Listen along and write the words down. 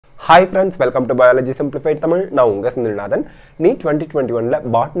Hi friends, welcome to Biology Simplified Tamil. Now unga Sindhilnathan. NEET 2021 la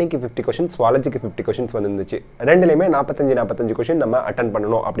botany ku 50 questions, zoology ku 50 questions vandirundhuchu. ரெண்டுலயுமே 45 question நம்ம attend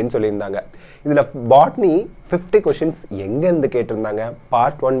பண்ணனும் அப்படினு சொல்லிருந்தாங்க. இதுல botany 50 questions எங்க இருந்து கேட்டிருந்தாங்க?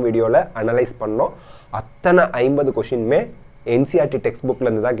 part 1 வீடியோல அனலைஸ் பண்ணோம். அத்தனை 50 questionமே NCERT textbookல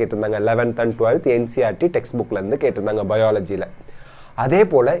இருந்து தான் கேட்டிருந்தாங்க. 11th and 12th NCERT textbookல இருந்து கேட்டிருந்தாங்க பயாலஜில. அதே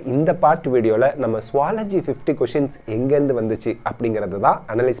போல இந்த பார்ட் வீடியோல நம்ம சுவாலஜி 50 क्वेश्चंस எங்க இருந்து வந்துச்சு அப்படிங்கறத தான்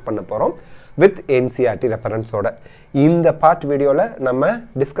அனலைஸ் பண்ண போறோம் வித் NCERT ரெஃபரன்ஸோட. இந்த பார்ட் வீடியோல நம்ம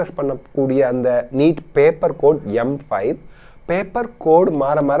டிஸ்கஸ் பண்ணக்கூடிய அந்த NEET paper code M5 paper code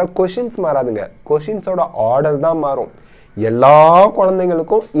மாற क्वेश्चंस மாறாதுங்க. क्वेश्चंसோட ஆர்டர் தான் மாறும். எல்லா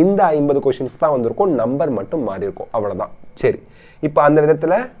குழந்தைகளுக்கும் இந்த 50 क्वेश्चंस தான் வந்திருக்கும், நம்பர் மட்டும் மாறி இருக்கும், அவ்வளவுதான். சரி, இப்போ அந்த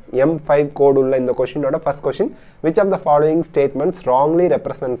விதத்துல M5 கோட் உள்ள இந்த क्वेश्चनோட first question, which of the following statements wrongly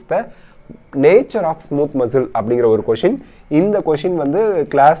represents the nature of smooth muscle அப்படிங்கற ஒரு क्वेश्चन. இந்த क्वेश्चन வந்து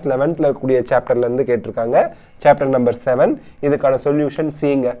கிளாஸ் 11th ல இருக்கக்கூடிய சாப்டர்ல இருந்து கேட்டிருக்காங்க. Chapter number 7. இதுக்கான solution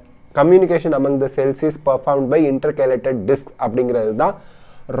சீங்க. communication among the cells is performed by intercalated discs அப்படிங்கிறது தான்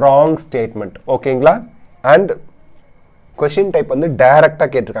wrong statement. ஓகேங்களா? and question type வந்து டைரக்ட்டா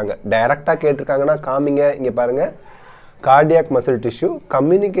கேட்டிருக்காங்க. டைரக்ட்டா கேட்டிருக்காங்கன்னா காமிங்க, இங்க பாருங்க. cardiac muscle tissue,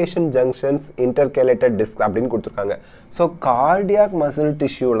 communication junctions, intercalated disc அப்படினு கொடுத்திருக்காங்க. சோ cardiac muscle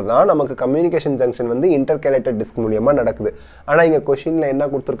tissueல தான் நமக்கு communication junction வந்து intercalated disc மூலமா நடக்குது. ஆனா இங்க क्वेश्चनல என்ன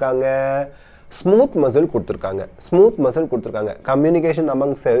கொடுத்திருக்காங்க? smooth muscle கொடுத்திருக்காங்க. smooth muscle கொடுத்திருக்காங்க. communication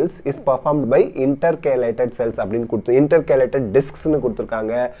among cells is performed by intercalated cells அப்படினு கொடுத்து intercalated discs னு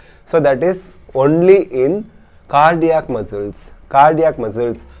கொடுத்திருக்காங்க. so that is only in cardiac muscles. cardiac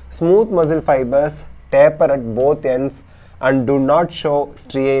muscles, smooth muscle fibers taper at both ends and do not show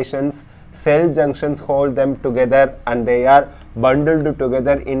striations. Cell junctions hold them together and they are bundled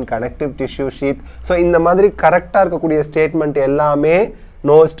together in connective tissue sheath. So இந்த மாதிரி கரெக்ட்டா இருக்கக்கூடிய statement எல்லாமே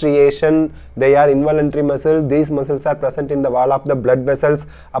no striation, they are involuntary muscles, these muscles are present in the wall of the blood vessels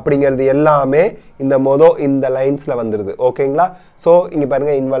அப்படிங்கிறது எல்லாமே இந்த லைன்ஸ்ல வந்துருது. ஓகேங்களா? சோ இங்க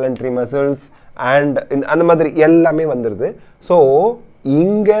பாருங்க involuntary muscles and அந்த மாதிரி எல்லாமே வந்துருது. சோ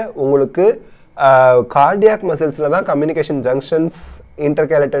இங்க உங்களுக்கு cardiac muscles ல தான் communication junctions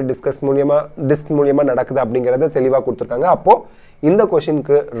intercalated disc மூலமா நடக்குது அப்படிங்கறத தெளிவா கொடுத்திருக்காங்க. அப்போ இந்த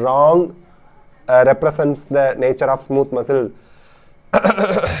क्वेश्चनக்கு wrong represents the nature of smooth muscle.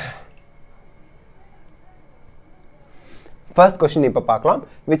 first question இப்ப பார்க்கலாம்.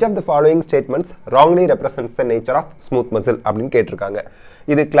 which of the following statements wrongly represents the nature of smooth muscle அப்படினு கேட்டிருக்காங்க.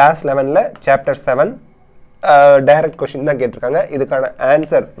 இது கிளாஸ் 11 ல chapter 7 direct question தான் கேட்டிருக்காங்க. இதுக்கான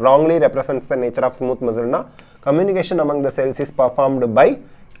answer wrongly represents the nature of smooth muscle னா communication among the cells is performed by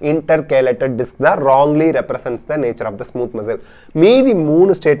intercalated disc தான் wrongly represents the nature of the smooth muscle. மீதி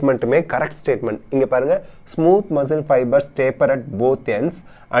மூணு ஸ்டேட்மெண்ட்டுமே கரெக்ட் ஸ்டேட்மெண்ட். இங்க பாருங்க, smooth muscle fibers taper at both ends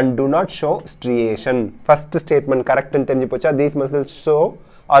and do not show striation. first statement correct ன்னு தெரிஞ்சு போச்சா? these muscles show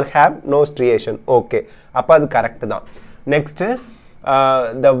or have no striation. okay, அப்ப அது correct தான். next,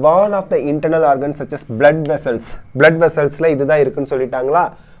 the wall of the internal organs such as blood vessels ல இதுதான் இருக்குன்னு சொல்லிட்டாங்களா?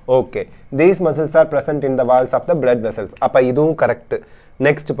 okay, these muscles are present in the walls of the blood vessels. அப்ப இதுவும் correct.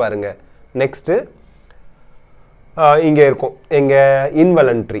 next பாருங்க, next இங்க இருக்கும், எங்க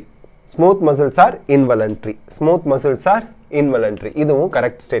involuntary, smooth muscles are involuntary, இதுவும்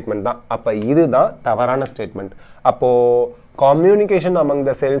கரெக்ட் ஸ்டேட்மெண்ட் தான். அப்ப இதுதான் தவறான ஸ்டேட்மெண்ட். அப்போ communication among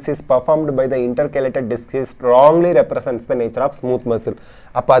the cells is performed by the intercalated disc is wrongly represents the nature of smooth muscle.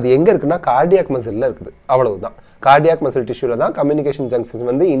 அப்ப அது எங்க இருக்குன்னா cardiac muscle ல இருக்குது, அவ்வளவுதான். cardiac muscle tissue ல தான் communication junctions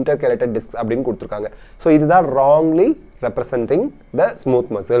வந்து intercalated disc அப்படினு கொடுத்திருக்காங்க. சோ இதுதான் wrongly representing the smooth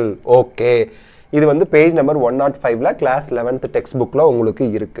muscle. okay, இது வந்து பேஜ் நம்பர் 105 ல கிளாஸ் 11th டெக்ஸ்ட் புக்ல உங்களுக்கு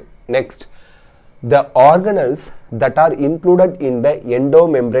இருக்கு. next, the organelles that are included in the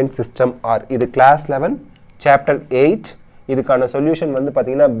endomembrane system are, இது கிளாஸ் 11 chapter 8. இதுக்கான சொல்யூஷன் வந்து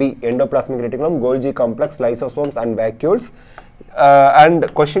பாத்தீங்கன்னா B, endoplasmic reticulum, Golgi complex, lysosomes and vacuoles. and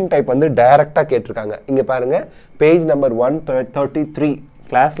question type வந்து டைரக்ட்டா கேட்டிருக்காங்க. இங்க பாருங்க, page number 133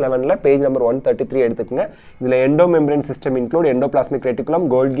 class 11ல page number 133 எடுத்துக்கங்க. இதுல endomembrane system include endoplasmic reticulum,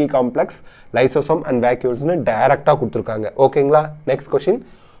 Golgi complex, lysosome and vacuoles னு டைரக்ட்டா கொடுத்திருக்காங்க. ஓகேங்களா? next question,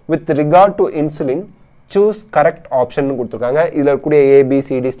 with regard to insulin choose correct option னு கொடுத்திருக்காங்க. இதுல இருக்கக்கூடிய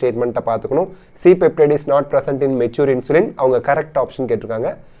ABCD ஸ்டேட்மென்ட்ட பாத்துக்கணும். C peptide is not present in mature insulin, அவங்க correct option கேட்டிருக்காங்க.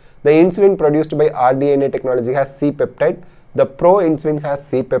 The insulin produced by rDNA technology has C peptide. The pro insulin has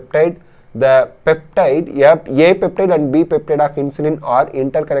C peptide. The peptide A peptide and B peptide of insulin are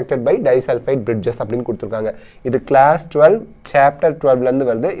interconnected by disulfide bridges அப்படினு கொடுத்திருக்காங்க. இது class 12 chapter 12 ல இருந்து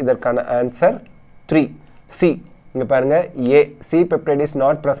வருது. இதற்கான answer 3 C. இங்க பாருங்க, A C peptide is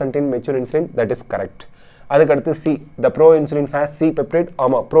not present in mature insulin, that is correct. அதுக்கு அடுத்து C the proinsulin has C peptide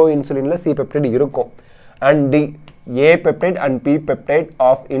ஆமா proinsulinல C peptide இருக்கும் and D A peptide and P peptide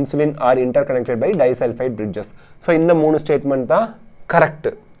of insulin are interconnected by disulfide bridges so இந்த மூணு statement தான் correct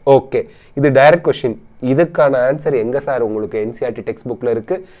okay இது direct question இதுக்கான answer எங்க சார் உங்களுக்கு NCERT டெக்ஸ்ட் புக்ல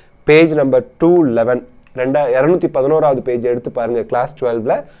இருக்கு பேஜ் நம்பர் 211 211வது பேஜ் எடுத்து பாருங்க கிளாஸ்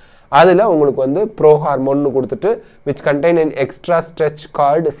 12ல அதுல உங்களுக்கு வந்து ப்ரோ ஹார்மோன் கொடுத்துட்டு which contain an extra stretch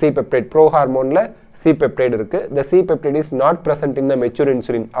called C peptide bro ஹார்மோன்ல C peptide இருக்கு the C peptide is not present in the mature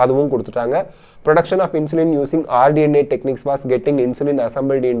insulin அதுவும் கொடுத்துட்டாங்க production of insulin using rDNA techniques was getting insulin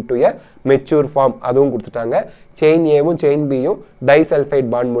assembled into a mature form அதுவும் கொடுத்துட்டாங்க chain A வும் chain B யும் disulfide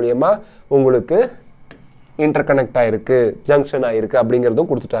bond மூலமா உங்களுக்கு interconnect ஆயிருக்கு junction ஆயிருக்கு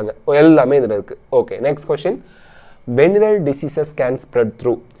அப்படிங்கறதும் கொடுத்துட்டாங்க எல்லாமே இதுல இருக்கு okay next question venereal diseases can spread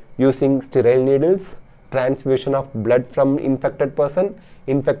through using sterile needles transfusion of blood from infected person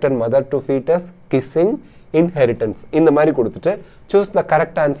infected mother to fetus kissing inheritance இந்த மாதிரி கொடுத்துட்டு choose the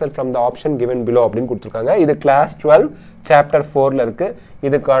correct answer from the option given below அப்படினு கொடுத்திருக்காங்க இது class 12 chapter 4ல இருக்கு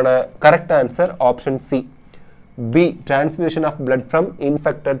இதுக்கான correct answer option C B transfusion of blood from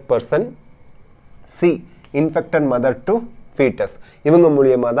infected person C infected mother to fetus இவங்க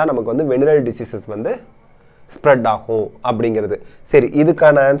மூலமா தான் நமக்கு வந்து venereal diseases வந்து spread ஆகும் அப்படிங்கிறது சரி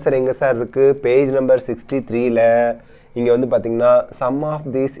இதுக்கான ஆன்சர் எங்க சார் இருக்கு பேஜ் நம்பர் 63 ல இங்க வந்து பாத்தீங்கன்னா some of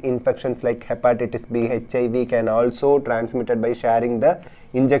these infections like hepatitis B HIV can also transmitted by sharing the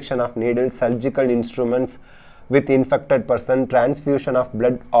injection of needles surgical instruments with infected person transfusion of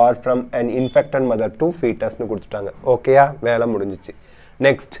blood or from an infected mother to fetus னு கொடுத்துட்டாங்க ஓகேயா வேலை முடிஞ்சிச்சு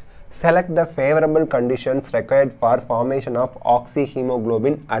next select the favorable conditions required for formation of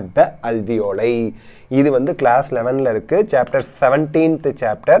oxyhemoglobin at the alveoli இது வந்து class 11 ல இருக்கு chapter 17th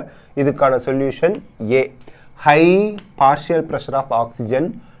chapter இதுக்கான solution A high partial pressure of oxygen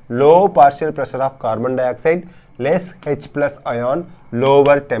low partial pressure of carbon dioxide less H plus ion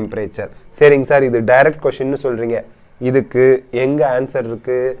lower temperature சரிங்க sir இது direct question னு சொல்றீங்க இதுக்கு எங்க ஆன்சர்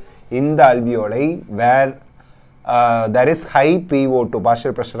இருக்கு இந்த alveoli where there is high PO2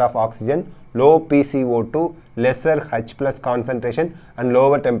 partial pressure of oxygen low PCO2 lesser H plus concentration and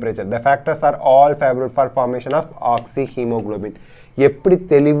lower temperature the factors are all favorable for formation of oxyhemoglobin எப்படி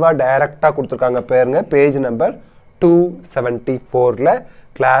தெளிவா டைரக்ட்டா கொடுத்திருக்காங்க பாருங்க பேஜ் நம்பர் 274 ல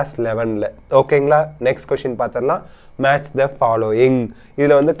class 11 ல ஓகேங்களா next question பார்த்தறலாம் match the following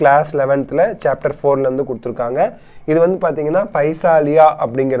இதுல வந்து class 11th ல chapter 4 ல இருந்து கொடுத்திருக்காங்க இது வந்து பாத்தீங்கன்னா பைசாலியா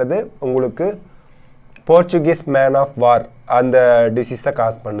அப்படிங்கிறது உங்களுக்கு Portuguese man of war அந்த டிசீஸ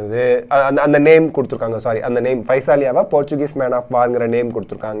காஸ் பண்ணுது அந்த நேம் கொடுத்திருக்காங்க சாரி அந்த name பைசாலியாவா Portuguese man of warங்கற name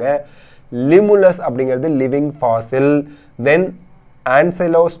கொடுத்திருக்காங்க லிமுலஸ் அப்படிங்கிறது லிவிங் ஃபாசில் தென்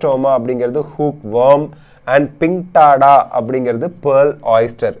ஆன்சைலோஸ்டோமா அப்படிங்கிறது ஹூக் worm and பிங்டாடா அப்படிங்கிறது pearl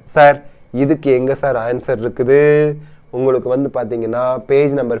oyster சார் இதுக்கு எங்க சார் ஆன்சர் இருக்குது உங்களுக்கு வந்து பாத்தீங்கன்னா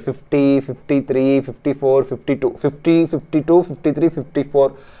பேஜ் நம்பர் 50 53 54 52 50 52 53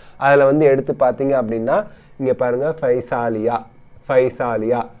 54 அதுல வந்து எடுத்து பாத்தீங்க அப்படினா இங்க பாருங்க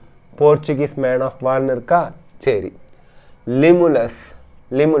பைசாலியா போர்ச்சுகீஸ் மேன் ஆஃப் வார் இருக்கா சரி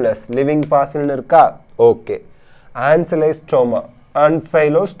லிமுலஸ் லிவிங் ஃபாசில் இருக்கா ஓகே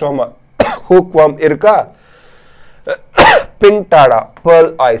ஆன்சைலோஸ்டோமா ஹூக் worm இருக்கா பிங்டாடா pearl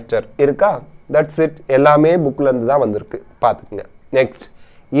oyster இருக்கா that's it எல்லாமே புக்ல இருந்து தான் வந்திருக்கு பாத்துக்கங்க next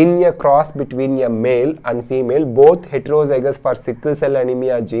in a cross between a male and female both heterozygous for sickle cell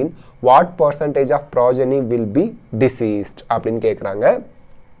anemia gene what percentage of progeny will be deceased அப்படினு கேக்குறாங்க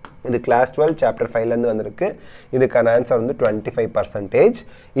இது class 12 chapter 5 ல இருந்து வந்திருக்கு இதுக்கான ஆன்சர் வந்து 25%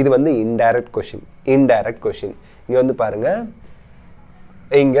 இது வந்து indirect question இங்க வந்து பாருங்க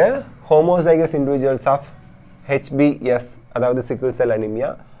இங்க homozygous individuals of HBS அதாவது sickle cell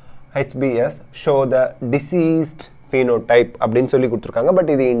anemia HBS show the deceased phenotype அப்படினு சொல்லி கொடுத்திருக்காங்க பட்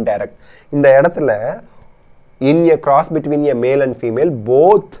இது indirect இந்த இடத்துல in a cross between a male and female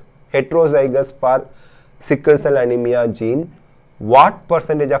both heterozygous for sickle cell anemia gene what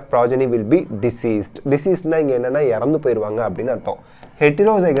percentage of progeny will be deceased னா இங்க என்னன்னா இறந்து போயிடுவாங்க அப்படினு அர்த்தம்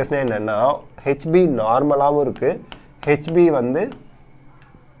heterozygous னா என்னன்னா HB நார்மலாவும் இருக்கு HB வந்து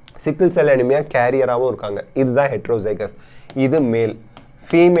sickle cell anemia கேரியராவும் இருக்காங்க இதுதான் heterozygous இது மேல்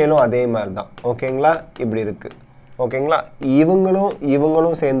ஃபீமேலும் அதே மாதிரி தான் ஓகேங்களா இப்படி இருக்கு ஓகேங்களா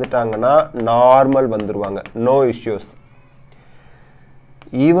இவங்களும் சேர்ந்துட்டாங்கன்னா நார்மல் வந்துருவாங்க நோ இஷ்யூஸ்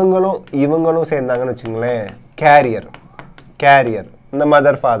இவங்களும் சேர்ந்தாங்கன்னு வெச்சுங்களேன் கேரியர் இந்த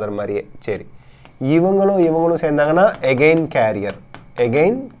மதர் ஃாதர் மாதிரியே சரி இவங்களும் சேர்ந்தாங்கன்னா அகைன்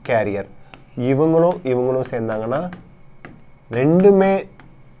கேரியர் இவங்களும் சேர்ந்தாங்கன்னா ரெண்டுமே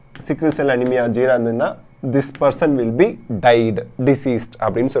sickle cell anemia ஜீரா இருந்ததுன்னா this person will be died deceased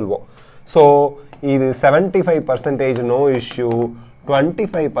அப்படினு சொல்வோம் So இது 75% no issue,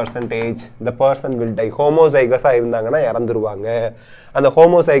 25% the person will die. Homozygous இருந்தாங்கன்னா இறந்துருவாங்க. அந்த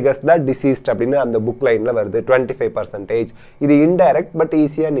homozygous தான் deceased அப்படின்னு அந்த புக் லைன்ல வருது. 25%. இது indirect but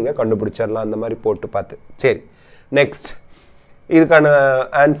ஈஸியா நீங்க கண்டுபிடிச்சிடலாம் அந்த மாதிரி போட்டு பார்த்து. சரி, நெக்ஸ்ட் இதுக்கான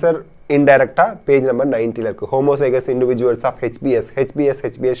ஆன்சர் இன்டைரக்டா பேஜ் நம்பர் 90ல இருக்கு. Homozygous individuals of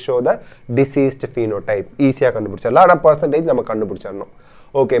HBS show the deceased phenotype. ஈஸியா கண்டுபிடிச்சிடலாம். ஆனா percentage நம்ம கண்டுபிடிச்சிடணும்.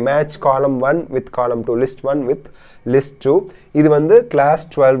 Okay, match column 1 with column 2, list 1 with list 2. இது வந்து class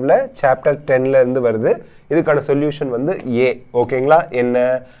 12ல chapter 10ல இருந்து வருது. இதுக்கான சொல்யூஷன் வந்து A. ஓகேங்களா? என்ன?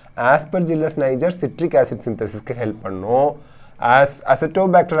 Aspergillus niger citric acid synthesisக்கு help பண்ணும். As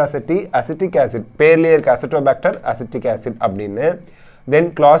acetobacter acetic acid, பேர்லயே இருக்கு acetobacter acetic acid அப்படின்னு. Then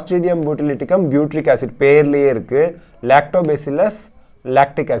Clostridium botulisticum butyric acid, பேர்லயே இருக்கு. Lactobacillus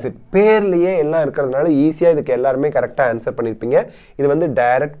lactic acid, பேர்லயே எல்லாம் இருக்கிறதுனால ஈஸியா இதுக்கு எல்லாரும் கரெக்ட்டா ஆன்சர் பண்ணிருப்பீங்க. இது வந்து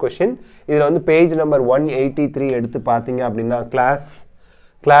டைரக்ட் क्वेश्चन. இதுல வந்து பேஜ் நம்பர் 183 எடுத்து பாத்தீங்க அப்படினா class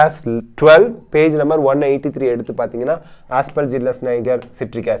 12 பேஜ் நம்பர் 183 எடுத்து பாத்தீங்கன்னா Aspergillus niger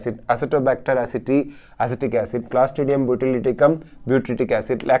citric acid, Acetobacter acetic acid, Clostridium botulisticum butyric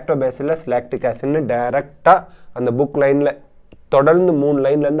acid, Lactobacillus lactic acid னு டைரக்ட்டா அந்த புக் லைன்ல தொடர்ந்து 3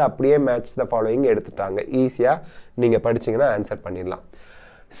 லைன்ல இருந்து அப்படியே மேட்ச் தி ஃபாலோயிங் எடுத்துட்டாங்க. ஈஸியா நீங்க படிச்சீங்கன்னா ஆன்சர் பண்ணிடலாம்.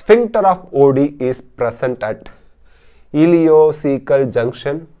 Sphincter of OD is present at ileocecal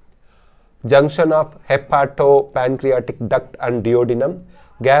junction of hepatopancreatic duct and duodenum,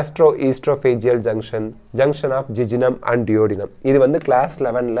 gastroesophageal junction of jejunum and duodenum. இது வந்து class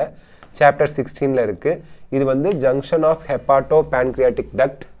 11ல chapter 16ல இருக்கு. இது வந்து junction of hepatopancreatic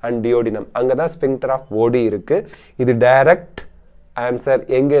duct and duodenum. அங்க தான் sphincter of OD இருக்கு. இது direct answer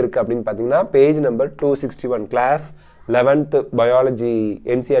எங்க இருக்கு அப்படினு பாத்தீங்கன்னா page number 261 class 11th biology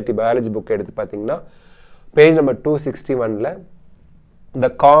NCERT biology book எடுத்து பாத்தீங்கன்னா page number 261ல the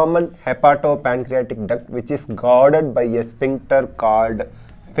common hepatopancreatic duct which is guarded by a sphincter called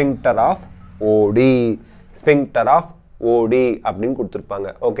sphincter of OD அப்படினு கொடுத்திருப்பாங்க.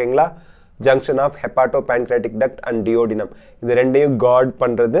 ஓகேங்களா? junction of hepatopancreatic duct and duodenum இது ரெண்டையும் guard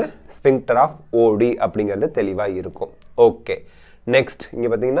பண்றது sphincter of OD அப்படிங்கிறது தெளிவா இருக்கும். ஓகே, நெக்ஸ்ட் இங்க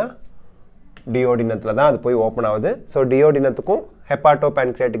பாத்தீங்கன்னா டியோடினத்துல தான் அது போய் ஓபன் ஆகுது. ஸோ டியோடினத்துக்கும்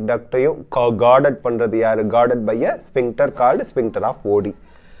ஹெப்பாட்டோபான்கிரியாட்டிக் டக்டையும் guarded பண்றது யாரு? guarded by a sphincter called sphincter of OD.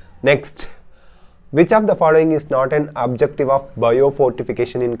 Next, which of the following is not an objective of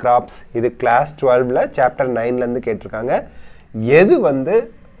biofortification in crops? இது class 12ல chapter 9ல இருந்து கேட்டிருக்காங்க. எது வந்து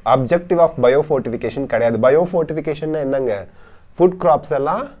objective of biofortification கிடையாது? biofortification என்னங்க? food crops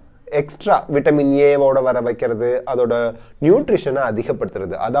எல்லாம் எக்ஸ்ட்ரா விட்டமின் ஏ ஓட வர வைக்கிறது, அதோட நியூட்ரிஷனை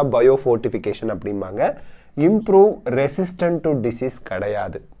அதிகப்படுத்துறது, அதான் பயோஃபோர்டிஃபிகேஷன் அப்படிம்பாங்க. இம்ப்ரூவ் ரெசிஸ்டன்ட் டு டிசீஸ்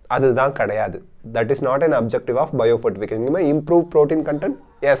கிடையாது, அதுதான் கிடையாது. That is not an objective of பயோஃபோர்டிஃபிகேஷன். Improve protein content,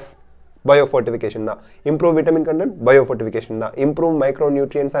 S பயோஃபோர்டிஃபிகேஷன் தான். இம்ப்ரூவ் விட்டமின் கண்டென்ட், பயோஃபோர்டிஃபிகேஷன் தான். Improve micro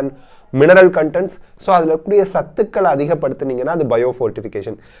nutrients and mineral contents, so அதில் கூடிய சத்துக்களை அதிகப்படுத்துனீங்கன்னா அது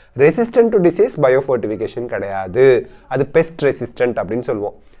பயோஃபோர்டிஃபிகேஷன். ரெசிஸ்டன்ட் டு டிசீஸ் பயோஃபோர்டிஃபிகேஷன் கிடையாது, அது பெஸ்ட் ரெசிஸ்டன்ட் அப்படின்னு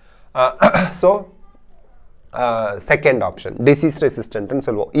சொல்லுவோம். So second option disease resistant ன்னு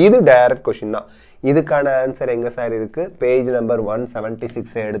சொல்லுவோம். இது டைரக்ட் क्वेश्चन தான். இதுக்கான ஆன்சர் எங்க சார் இருக்கு? பேஜ் நம்பர்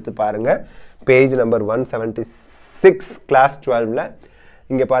 176 எடுத்து பாருங்க. பேஜ் நம்பர் 176 கிளாஸ் 12ல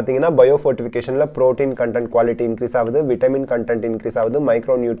இங்க பாத்தீங்கன்னா பயோஃபோர்டிஃபிகேஷன்ல புரோட்டீன் கண்டென்ட் குவாலிட்டி இன்க்ரீஸ் ஆகுது, விட்டமின் கண்டென்ட் இன்க்ரீஸ் ஆகுது,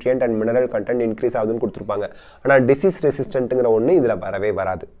 micro nutrient and mineral content increase ஆகுதுன்னு கொடுத்துருப்பாங்க. ஆனா டிசீஸ் ரெசிஸ்டன்ட்ங்கிற ஒண்ணு இதுல வரவே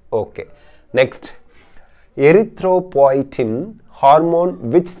வராது. Okay, next, erythropoietin hormone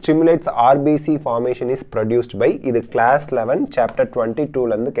which stimulates RBC formation is produced by, இது class 11 chapter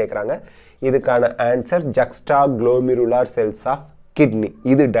 22ல இருந்து கேக்குறாங்க. இதுக்கான answer juxtaglomerular cells of kidney.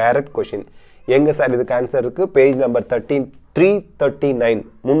 இது டைரக்ட் क्वेश्चन. எங்க சார் இதுக்கு ஆன்சர் இருக்கு? Page number 339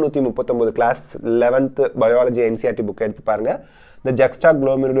 339 class 11th biology NCERT book எடுத்து பாருங்க. The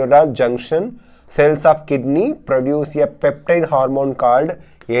juxtaglomerular junction cells of kidney produce a peptide hormone called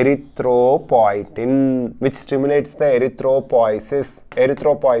erythropoietin which stimulates the erythropoiesis.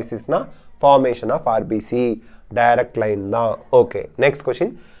 Erythropoiesis na formation of RBC. Direct line na. Okay, next question.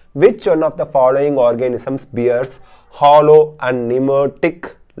 Which one of the following organisms bears hollow and pneumatic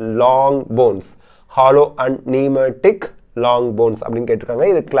long bones? Hollow and pneumatic long bones அப்படின்னு கேட்டிருக்காங்க.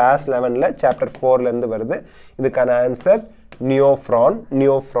 இது class 11ல chapter 4ல இருந்து வருது. இதுக்கான answer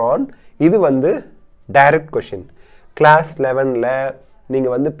நியோஃப்ரான். இது வந்து direct question. class 11ல நீங்க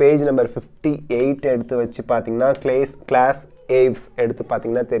வந்து பேஜ் நம்பர் 58 எடுத்து வச்சு பாத்தீங்கன்னா class aves எடுத்து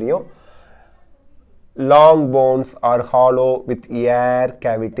பாத்தீங்கன்னா தெரியும். long bones are hollow with air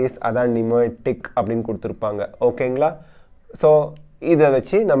cavities, அதான் pneumatic அப்படின்னு கொடுத்திருப்பாங்க. ஓகேங்களா? சோ இத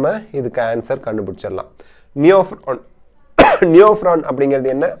வச்சு நம்ம இதுக்கு ஆன்சர் கண்டுபிடிச்சிடலாம். நியோஃப்ரான் அப்படிங்கிறது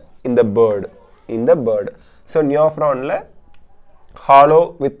என்ன? இந்த bird so neophronல hollow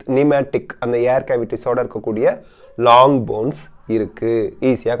with pneumatic அந்த air cavities ஓட இருக்கக்கூடிய long bones இருக்கு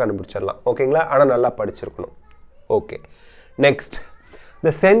ஈஸியா கண்டுபிடிச்சிடலாம் ஓகேங்களா ஆனா நல்லா படிச்சிருக்கணும் okay next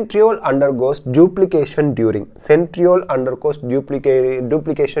the centriole undergoes duplication during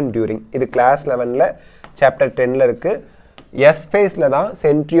duplication during இது class 11ல chapter 10ல இருக்கு S phase ல தான்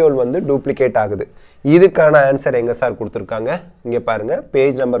centriole வந்து duplicate ஆகுது இதுக்கான ஆன்சர் எங்க சார் கொடுத்திருக்காங்க இங்க பாருங்க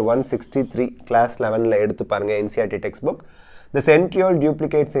பேஜ் நம்பர் 163 class 11ல எடுத்து பாருங்க NCERT textbook the centriole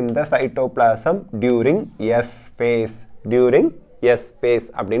duplicates in the cytoplasm during S phase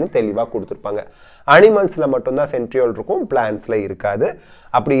அப்படினு தெளிவா கொடுத்திருப்பாங்க அனிமல்ஸ்ல மட்டும் தான் centriole இருக்கும் பிளான்ட்ஸ்ல இருக்காது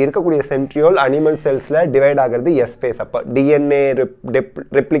அப்படி இருக்கக்கூடிய centriole அனிமல் செல்ஸ்ல டிவைட் ஆகிறது S phase அப்ப DNA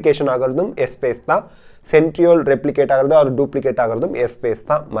ரெப்ளிகேஷன் ஆகிறதும் S phase தான் centriole replicate ஆகிறது or duplicate ஆகிறதும் S phase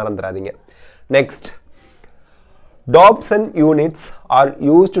தான் மறந்துடாதீங்க next Dobson units are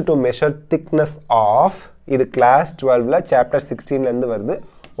used to measure thickness of இது class 12ல chapter 16ல இருந்து வருது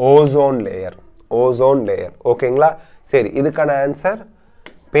ozone layer ஓகேங்களா சரி இதுக்கான ஆன்சர்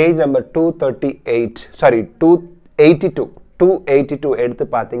பேஜ் நம்பர் 282 எடுத்து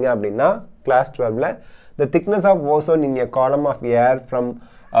பாத்தீங்க அப்படினா class 12ல the thickness of ozone in a column of air from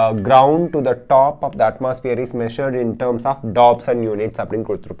ground to the top of the atmosphere is measured in terms of Dobson units அப்படினு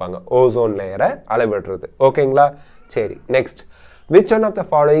கொடுத்திருப்பாங்க ozone layer அளவிடுறது ஓகேங்களா சரி next which one of the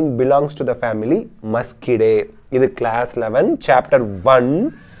following belongs to the family Muscidae இது class 11 chapter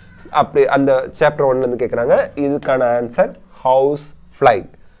 1 அப்படி அந்த chapter 1ல இருந்து கேக்குறாங்க இதுக்கான ஆன்சர் house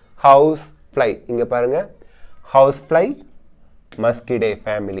fly இங்க பாருங்க house fly Muscidae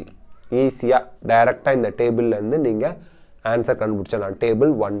family ஈஸியா டைரக்ட்டா இந்த டேபிள்ல இருந்து நீங்க ஆன்சர் கண்டுபிடிச்சலாம்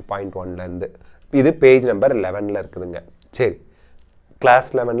டேபிள் 1.1ல இருந்து இது பேஜ் நம்பர் 11ல இருக்குதுங்க சரி கிளாஸ்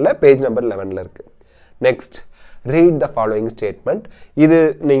 11ல பேஜ் நம்பர் 11ல இருக்கு next read the following statement இது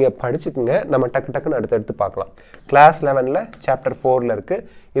நீங்க படிச்சுக்கங்க நம்ம டக்கு அடுத்து பார்க்கலாம் கிளாஸ் 11ல chapter 4ல இருக்கு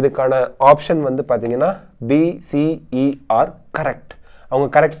இதுக்கான ஆப்ஷன் வந்து பாத்தீங்கன்னா B C E R correct அவங்க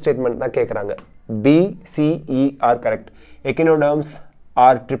கரெக்ட் ஸ்டேட்மென்ட் தான் கேக்குறாங்க B C E R correct echinoderms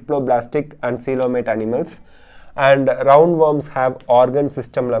are triploblastic and coelomate animals and roundworms have organ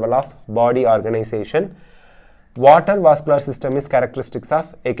system level of body organization water vascular system is characteristics of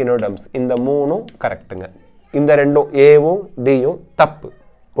echinoderms இந்த மூணும் கரெக்ட்டுங்க இந்த ரெண்டும் ஏவும் டியும் தப்பு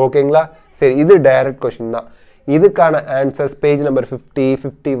ஓகேங்களா சரி இது டைரக்ட் क्वेश्चन தான் இதுக்கான ஆன்சர்ஸ் பேஜ் நம்பர் 50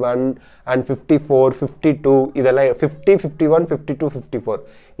 51 and 54 52 இதெல்லாம் 50 51 52 54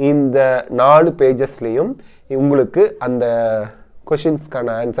 இந்த நாலு பேजेसலயும் உங்களுக்கு அந்த क्वेश्चंसக்கான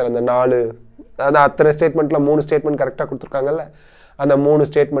ஆன்சர் அந்த நாலு அத அத்தனை ஸ்டேட்மென்ட்ல மூணு ஸ்டேட்மென்ட் கரெக்ட்டா கொடுத்திருக்காங்கல்ல அந்த மூணு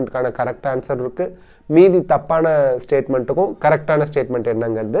ஸ்டேட்மென்ட்கான கரெக்ட் ஆன்சர் இருக்கு மீதி தப்பான ஸ்டேட்மென்ட்டுக்கும் கரெக்ட்டான ஸ்டேட்மென்ட்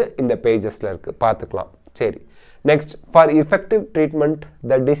என்னங்கிறது இந்த பேजेसல இருக்கு பாத்துக்கலாம் சரி next for effective treatment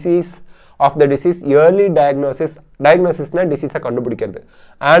the disease early diagnosis na disease கண்டுபிடிக்கிறது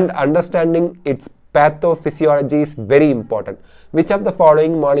and understanding its pathophysiology is very important which of the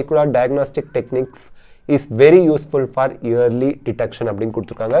following molecular diagnostic techniques is very useful for early detection அப்படினு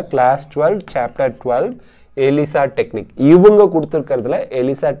கொடுத்திருக்காங்க class 12 chapter 12 ELISA technique இவங்க கொடுத்திருக்கிறதுல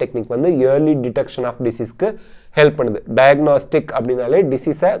ELISA technique வந்து early detection of disease க்கு help பண்ணுது diagnostic அப்படினாலே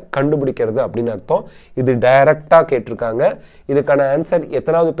டிசீஸை கண்டுபிடிக்கிறது அப்படின்னு அர்த்தம் இது டைரக்ட்டா கேட்டிருக்காங்க இதுக்கான ஆன்சர்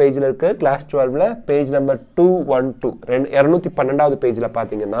எத்தனாவது பேஜ்ல இருக்கு கிளாஸ் 12ல பேஜ் நம்பர் 212 212வது பேஜ்ல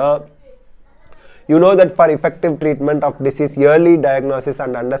பாத்தீங்கன்னா you know that for effective treatment of disease early diagnosis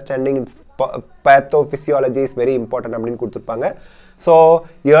and understanding its pathophysiology is very important அப்படினு கொடுத்திருப்பாங்க so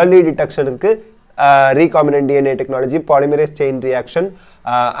early detection க்கு recombinant DNA technology polymerase chain reaction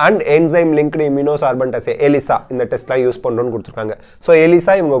and enzyme linked immunosorbent assay ELISA இந்த டெஸ்ட்ல use பண்றோம்னு கொடுத்திருக்காங்க so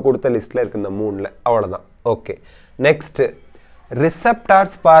ELISA இவங்க கொடுத்த லிஸ்ட்ல இருக்கு இந்த மூணுல அவ்வளவுதான் okay next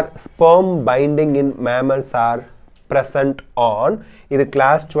receptors for sperm binding in mammals are present on இது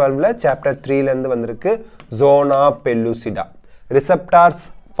class 12ல chapter 3ல இருந்து வந்திருக்கு zona pellucida receptors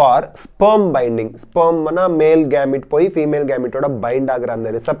for sperm binding sperm னா male gamete போய் female gamete ஓட bind ஆகுற அந்த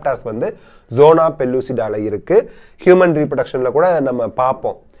receptors வந்து zona pellucidaல இருக்கு human reproductionல கூட நம்ம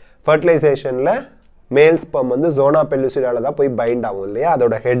பாப்போம் fertilizationல male sperm வந்து zona pellucidaல தான் போய் bind ஆகும் இல்லையா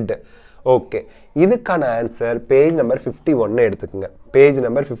அதோட head ஓகே இதுக்கான ஆன்சர் பேஜ் நம்பர் 51 எடுத்துக்கங்க பேஜ்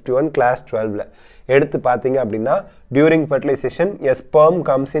நம்பர் 51 கிளாஸ் 12ல எடுத்து பாத்தீங்க அப்படினா during fertilization a sperm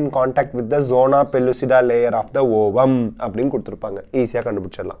comes in contact with the zona pellucida layer of the ovum அப்படினு கொடுத்திருப்பாங்க ஈஸியா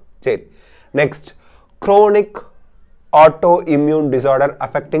கண்டுபிடிச்சிடலாம் சரி next chronic autoimmune disorder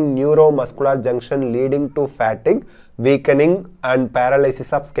affecting neuromuscular junction leading to fatigue weakening and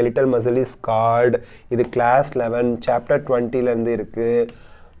paralysis of skeletal muscle is called இது class 11 chapter 20ல இருந்து இருக்கு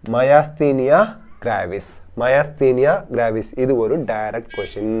myasthenia gravis. Myasthenia gravis. இது ஒரு direct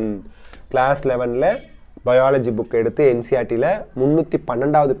question. Class 11ல biology book எடுத்து NCERTல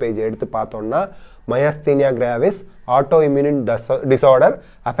 312வது பேஜ் எடுத்து பார்த்தோம்னா myasthenia gravis autoimmune disorder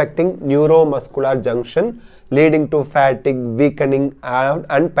affecting neuromuscular junction leading to fatigue, weakening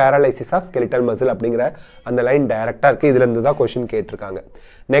and paralysis of skeletal muscle அப்படிங்கற அந்த லைன் டைரக்டா இருக்கு. இதுல இருந்து தான் क्वेश्चन கேட்டிருக்காங்க.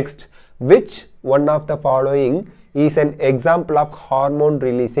 Next, which one of the following is an example of hormone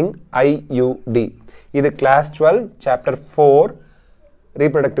releasing IUD? இது class 12 chapter 4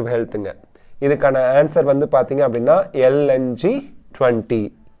 reproductive healthங்க. இதுக்கான ஆன்சர் வந்து பாத்தீங்க அப்படினா LNG20.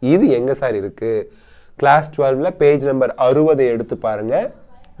 இது எங்க சார் இருக்கு? class 12ல பேஜ் நம்பர் 60 எடுத்து பாருங்க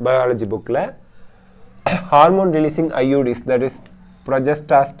பயாலஜி புக்ல. Hormone releasing IUDs, that is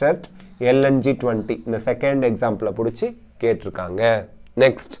progesterone, LNG20. இந்த செகண்ட் எக்ஸாம்பிள புடிச்சு கேட்டிருக்காங்க.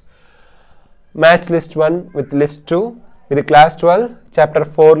 Next, match list 1 with list 2. இது class 12 chapter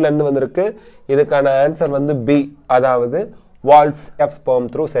 4ல இருந்து வந்திருக்கு. இதுக்கான ஆன்சர் வந்து B, அதாவது walls of sperm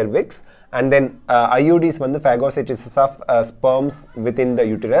through cervix, and then IUDs வந்து phagocytosis of sperms within the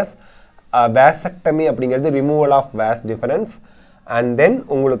uterus. Vasectomy அப்படிங்கிறது removal of vas deferens, and then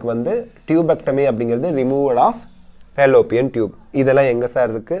உங்களுக்கு வந்து tubectomy அப்படிங்கிறது removal of fallopian tube. இதெல்லாம் எங்க சார்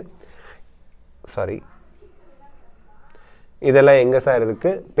இருக்கு? சாரி, இதெல்லாம் எங்க சார்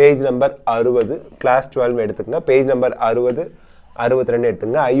இருக்கு? பேஜ் நம்பர் 60 class 12 எடுத்துக்கங்க. பேஜ் நம்பர் 60 62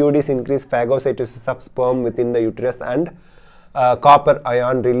 எடுத்துங்க. IUDs increase phagocytosis of sperm within the uterus and copper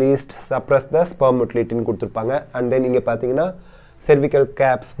ion released suppress the sperm motility ன்னு கொடுத்திருப்பாங்க. and then இங்க பாத்தீங்கன்னா cervical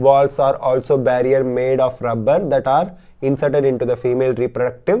caps walls are also barrier made of rubber that are inserted into the female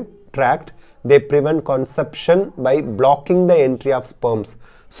reproductive tract. They prevent conception by blocking the entry of sperms.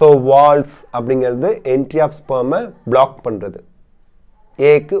 so walls அப்படிங்கிறது entry of sperm block பண்றது.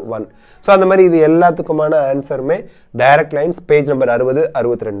 ஏக்கு 1. So அந்த மாதிரி இது எல்லாத்துக்குமான ஆன்சருமே direct lines page number 60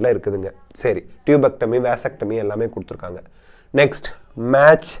 62ல இருக்குதுங்க. சரி, tubectomy vasectomy எல்லாமே கொடுத்துருக்காங்க. Next,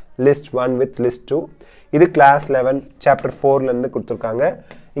 match list 1 with list 2. இது கிளாஸ் 11 சாப்டர் 4ல இருந்து கொடுத்துருக்காங்க.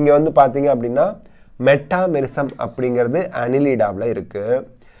 இங்க வந்து பாத்தீங்க அப்படின்னா மெட்டாமெரிசம் அப்படிங்கிறது அனிலிடாவில் இருக்கு.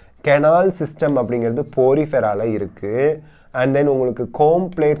 கெனால் சிஸ்டம் அப்படிங்கிறது போரிஃபெரால இருக்கு. அண்ட் தென் உங்களுக்கு கோம்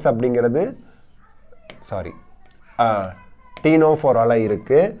பிளேட்ஸ் அப்படிங்கிறது டீனோஃபோரால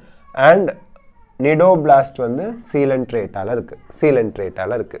இருக்கு. அண்ட் நிடோபிளாஸ்ட் வந்து சீலன்ட்ரேட்டால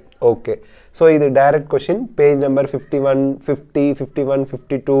இருக்கு. ஓகே, ஸோ இது direct question. Page number 51, 50, 51,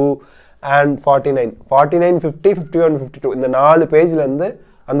 52 and 49, 50, 51, 52 இந்த 4 பேஜ்ல இருந்து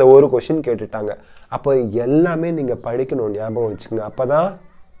அந்த ஒரு கொஸ்டின் கேட்டுட்டாங்க. அப்போ எல்லாமே நீங்க படிக்கணும், ஞாபகம் வச்சுங்க. அப்பதான்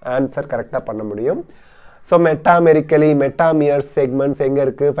ஆன்சர் கரெக்டாக பண்ண முடியும். ஸோ மெட்டாமியர் செக்மெண்ட்ஸ் எங்கே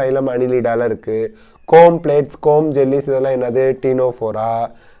இருக்குது? ஃபைலம் அனிலிடால இருக்குது. கோம் பிளேட்ஸ், கோம் ஜெல்லிஸ் இதெல்லாம் என்னது? டீனோஃபோரா.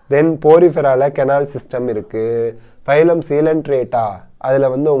 தென் போரிஃபெரால கெனால் சிஸ்டம் இருக்குது. ஃபைலம் சீலன்ட்ரேட்டா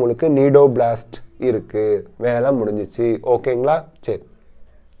அதில் வந்து உங்களுக்கு நீடோபிளாஸ்ட் இருக்குது. வேலை முடிஞ்சிச்சு. ஓகேங்களா? சரி,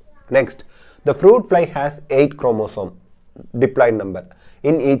 next, the fruit fly has 8 chromosome diploid number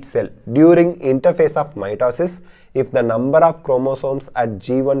in each cell. During interphase of mitosis, if the number of chromosomes at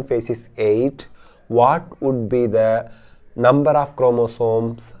G1 phase is 8, what would be the number of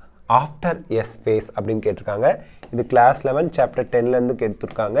chromosomes after S phase அப்படின்னு கேட்டிருக்காங்க. இது class 11 chapter 10ல இருந்து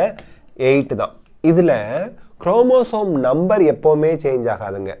கேட்டிருக்காங்க. 8 தான். இதுல chromosome number எப்பவுமே change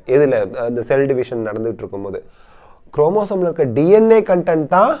ஆகாதுங்க. இதுல இந்த செல் டிவிஷன் நடந்துட்டு இருக்கும்போது குரோமோசோம்ல இருக்க டிஎன்ஏ கண்டென்ட்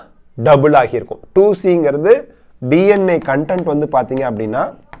தான் டபுள் ஆகியிருக்கும். 2Cங்கிறது டிஎன்ஏ கண்டென்ட் வந்து பார்த்தீங்க அப்படின்னா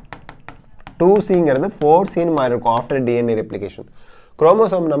 2Cங்கிறது 4C மாதிரி இருக்கும் after DNA replication.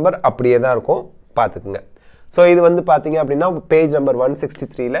 Chromosome number அப்படியே தான் இருக்கும், பார்த்துக்குங்க. ஸோ இது வந்து பார்த்தீங்க அப்படின்னா page number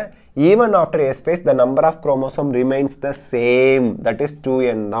 163ல even after S face the number of chromosome remains the same, that is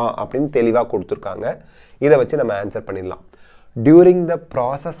 2n தான் அப்படின்னு தெளிவாக கொடுத்துருக்காங்க. இதை வச்சு நம்ம ஆன்சர் பண்ணிடலாம். During the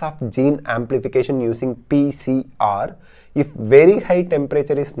process of gene amplification using PCR, if very high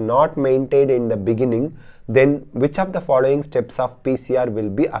temperature is not maintained in the beginning, then which of the following steps of PCR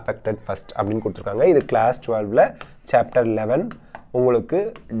will be affected first அப்படின்னு கொடுத்துருக்காங்க. இது class 12ல chapter 11 உங்களுக்கு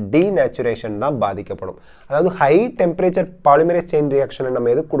denaturation தான் பாதிக்கப்படும். அதாவது high temperature polymerase chain ரியாக்ஷனை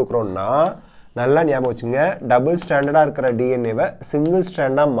நம்ம எதுக்கு கொடுக்குறோம்னா, நல்லா ஞாபகம் வச்சுங்க, டபுள் ஸ்டாண்டர்டாக இருக்கிற டிஎன்ஏவை சிங்கிள்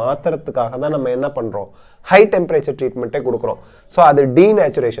ஸ்டாண்டாக மாற்றுறதுக்காக தான் நம்ம என்ன பண்ணுறோம், ஹை டெம்பரேச்சர் ட்ரீட்மெண்ட்டே கொடுக்குறோம். ஸோ அது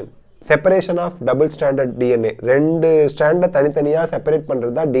denaturation, separation of double standard DNA, 2 ஸ்டாண்டை தனித்தனியாக செப்பரேட்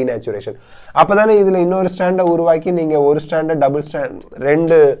பண்ணுறது தான் டீநேச்சுரேஷன். அப்போ தானே இதில் இன்னொரு ஸ்டாண்டை உருவாக்கி நீங்கள் ஒரு ஸ்டாண்டர்ட் டபுள்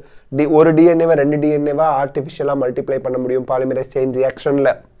ஸ்டாண்ட் ஒரு டிஎன்ஏவை 2 டிஎன்ஏவா ஆர்டிஃபிஷியலாக மல்டிப்ளை பண்ண முடியும் polymerase chain ரியாக்ஷனில்.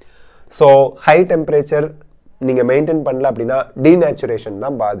 So high temperature நீங்கள் மெயின்டைன் பண்ணல அப்படின்னா டீநேச்சுரேஷன்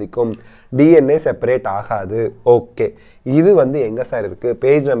தான் பாதிக்கும், டிஎன்ஏ செப்பரேட் ஆகாது. ஓகே, இது வந்து எங்கே சார் இருக்குது?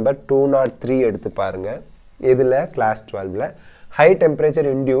 பேஜ் நம்பர் 203 எடுத்து பாருங்கள். இதில் class 12ல் high temperature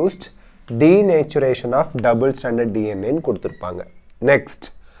induced denaturation of double stranded DNA ன்னு கொடுத்திருப்பாங்க. Next,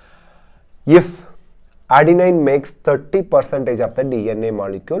 if adenine makes 30% of the DNA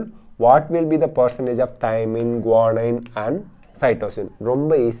molecule, what will be the percentage of thymine, guanine and cytosine?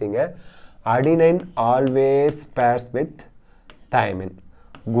 ரொம்ப ஈஸிங்க. Adenine always pairs with thymine.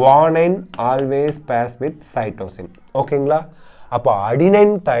 Guanine always pairs with cytosine. ஓகேங்களா? அப்போ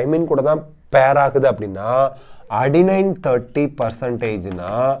adenine thymine கூட தான் pair ஆகுது அப்படின்னா adenine 30%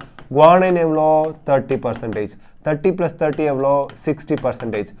 னா guanine எவ்வளோ 30%. 30 plus 30 எவ்வளோ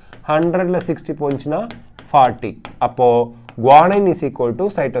 60%. 100ல 60 போச்சுன்னா 40. அப்போ guanine is equal to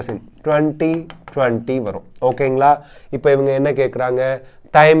cytosine 20 வரும். ஓகேங்களா? இப்போ இவங்க என்ன கேட்குறாங்க?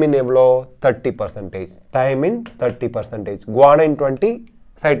 thymine எவ்வளோ 30%. thymine 30%. guanine 20,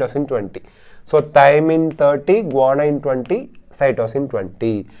 cytosine 20. So thymine 30, guanine 20, cytosine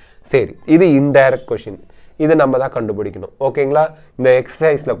 20. சரி, இது indirect question. இது நம்ம தான் கண்டுபிடிக்கணும். ஓகேங்களா? இந்த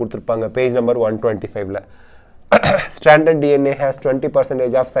எக்ஸசைஸ்ல கொடுத்திருப்பாங்க page number 125ல. Stranded DNA has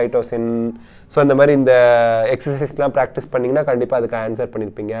 20% of cytosine. So இந்த மாதிரி இந்த எக்ஸசைஸ்லாம் ப்ராக்டிஸ் பண்ணிங்கன்னா கண்டிப்பாக அதுக்கு ஆன்சர்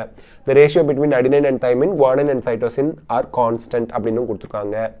பண்ணியிருப்பீங்க. The ratio between adenine and thymine, guanine and cytosine are constant அப்படின்னு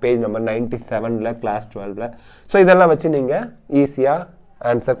கொடுத்துருக்காங்க பேஜ் நம்பர் 97ல கிளாஸ் 12ல. ஸோ இதெல்லாம் வச்சு நீங்கள் ஈஸியாக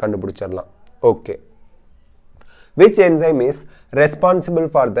ஆன்சர் கண்டுபிடிச்சிடலாம். Okay. Which enzyme is responsible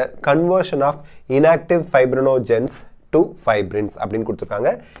for the conversion of inactive fibrinogens to fibrins அப்படின்னு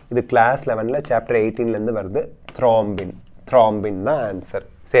கொடுத்துருக்காங்க. இது கிளாஸ் 11ல சாப்டர் 18லேருந்து வருது. thrombin தான் ஆன்சர்.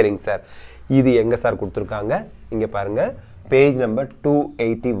 சரிங்க சார், இது எங்கே சார் கொடுத்துருக்காங்க? இங்கே பாருங்கள், பேஜ் நம்பர்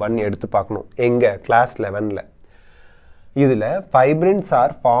 281 எடுத்து பார்க்கணும். எங்கே? கிளாஸ் 11ல. இதில் fibrins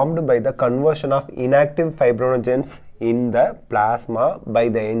are formed by the conversion of inactive fibrinogens in the plasma by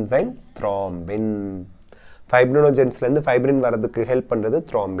the enzyme thrombin. ஃபைப்ரினோஜென்ஸ்லேருந்து fibrin வரதுக்கு ஹெல்ப் பண்ணுறது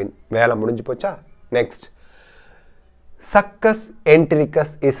thrombin. வேலை முடிஞ்சு போச்சா? Next, success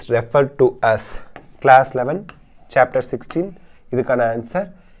என்டரிக்கஸ் is referred to us. Class 11 chapter 16. இதுக்கான ஆன்சர்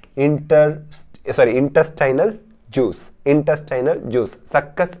இன்டெஸ்டைனல் ஜூஸ்.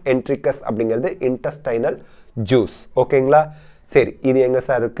 சக்கஸ் என்ட்ரிக்கஸ் அப்படிங்கிறது intestinal juice. ஓகேங்களா? சரி, இது எங்கே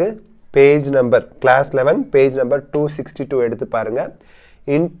சார் இருக்குது? Page number class 11 page number 262 எடுத்து பாருங்கள்.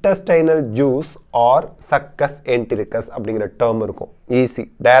 intestinal juice or succus entericus அப்படிங்கிற டேர்ம் இருக்கும். ஈஸி,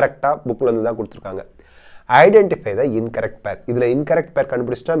 டைரக்டாக புக்கில் இருந்து தான் கொடுத்துருக்காங்க. ஐடென்டிஃபை த இன்கரெக்ட் பேர். இதில் இன்கரெக்ட் பேர்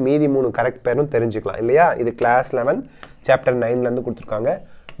கண்டுபிடிச்சிட்டா மீதி 3 கரெக்ட் பேரும் தெரிஞ்சுக்கலாம் இல்லையா? இது கிளாஸ் 11 சாப்டர் 9லேருந்து கொடுத்துருக்காங்க.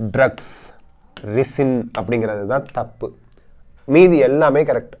 ட்ரக்ஸ், ரிசின் அப்படிங்கிறது தான் தப்பு. மீதி எல்லாமே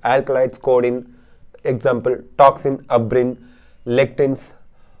கரெக்ட். ஆல்கலாய்ட்ஸ், கோடின், எக்ஸாம்பிள் டாக்ஸின், அப்ரின், லெக்டின்ஸ்,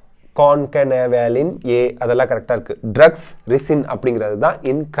 கான்கனவேலின் ஏ, அதெல்லாம் கரெக்டாக இருக்குது. ட்ரக்ஸ், ரிசின் அப்படிங்கிறது தான்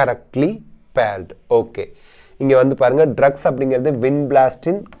இன்கரெக்ட்லி பேர்டு. ஓகே, இங்கே வந்து பாருங்கள், ட்ரக்ஸ் அப்படிங்கிறது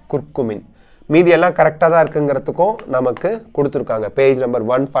வின்பிளாஸ்டின், குர்குமின். மீதி எல்லாம் கரெக்டாக தான் இருக்குங்கிறதுக்கும் நமக்கு கொடுத்துருக்காங்க. பேஜ் நம்பர்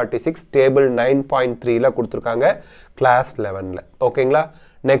 146 டேபிள் 9.3ல கொடுத்துருக்காங்க கிளாஸ் 11ல். ஓகேங்களா?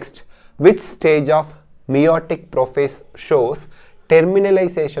 Next, which stage of meiotic prophase shows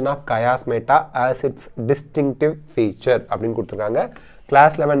terminalization of chiasmata as its distinctive feature அப்படின்னு கொடுத்துருக்காங்க.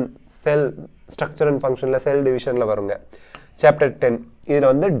 கிளாஸ் 11 செல் ஸ்ட்ரக்சர் அண்ட் ஃபங்க்ஷனில் செல் டிவிஷனில் வருங்க. சாப்டர் 10 இதில்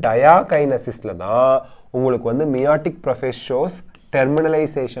வந்து டயாகைனசிஸில் தான் உங்களுக்கு வந்து meiotic prophase shows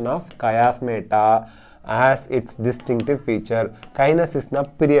terminalization of chiasmata as its distinctive feature. கைனசிஸ்னா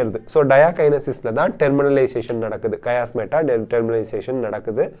பிரியறது. So டயாகைனசிஸில் தான் டெர்மினலைசேஷன் நடக்குது, chiasmata டெர்மினலைசேஷன்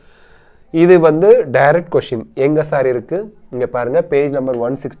நடக்குது. இது வந்து டைரக்ட் கொஷின். எங்கே சார் இருக்குது? இங்கே பாருங்கள், பேஜ் நம்பர்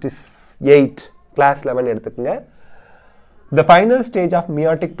 168 கிளாஸ் 11 எடுத்துக்கோங்க. The final stage of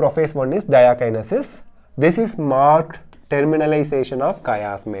meiotic prophase 1 is diakinesis. This is marked terminalization of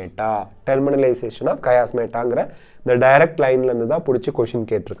chiasmata. Terminalization of chiasmataங்கிற இந்த டைரக்ட் லைன்லேருந்து தான் பிடிச்சி கொஷின்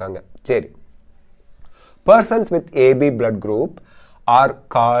கேட்டிருக்காங்க. சரி, persons with AB blood group are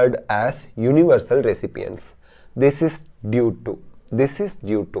called as universal recipients. This is due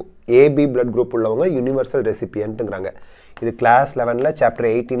to AB blood group உள்ளவங்க universal recipientங்கிறாங்க. இது class 11ல chapter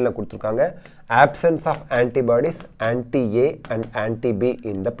 18ல கொடுத்துருக்காங்க. absence of antibodies anti-A and anti-B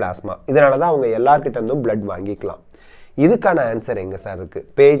in the plasma. இதனால தான் அவங்க எல்லார்கிட்ட இருந்தும் blood வாங்கிக்கலாம். இதுக்கான ஆன்சர் எங்கே சார் இருக்குது?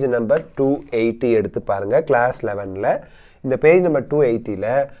 பேஜ் நம்பர் 280 எடுத்து பாருங்கள். கிளாஸ் 11ல இந்த page number 280ல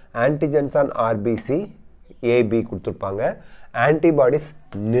antigens on RBC AB கொடுத்துருப்பாங்க. Antibodies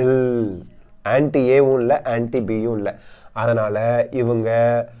nil. anti-Aவும் இல்லை, anti-Bயும் இல்லை. அதனால் இவங்க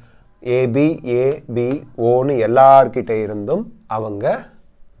ஏபி ஏபி ஓன்னு எல்லார்கிட்ட இருந்தும் அவங்க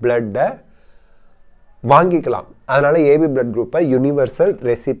பிளட்டை வாங்கிக்கலாம். அதனால் ஏபி பிளட் குரூப்பை யூனிவர்சல்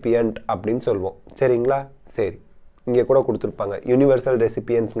ரெசிபியன்ட் அப்படின்னு சொல்லுவோம். சரிங்களா? சரி, இங்கே கூட கொடுத்துருப்பாங்க universal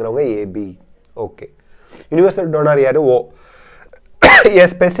ரெசிபியன்ட்ஸுங்கிறவங்க AB. Okay, universal donor யார்? ஓ. A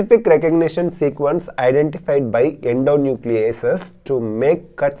specific recognition sequence identified by endonucleases to make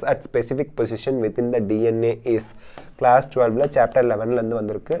cuts at specific position within the DNA is class 12 chapter 11 ல இருந்து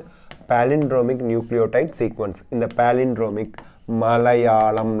வந்திருக்கு palindromic nucleotide sequence. இந்த palindromic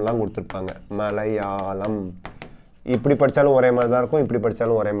மலையாளம்லாம் கொடுத்திருப்பாங்க. மலையாளம் இப்படி படிச்சாலும் ஒரே மாதிரி தான் இருக்கும், இப்படி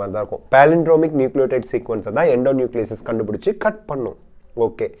படிச்சாலும் ஒரே மாதிரி தான் இருக்கும். palindromic nucleotide sequence தான் endonucleases கண்டுபிடிச்சு கட் பண்ணும்.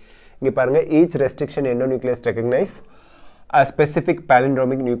 ஓகே, இங்க பாருங்க, each restriction endonuclease recognize a specific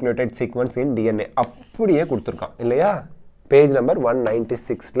palindromic nucleotide sequence in DNA. அப்படியே கொடுத்திருக்கான் இல்லையா? பேஜ் நம்பர்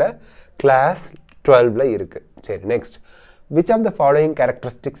 196ல கிளாஸ் 12ல இருக்கு. சரி, next. Which of the following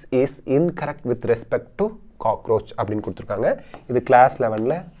characteristics is incorrect with respect to cockroach அப்படின்னு கொடுத்திருக்காங்க. இது கிளாஸ்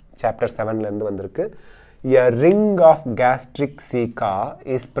 11ல chapter 7ல இருந்து வந்திருக்கு. A ring of gastric ceca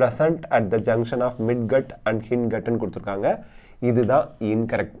is present at the junction of midgut and hindgut ன்னு கொடுத்திருக்காங்க. இதுதான்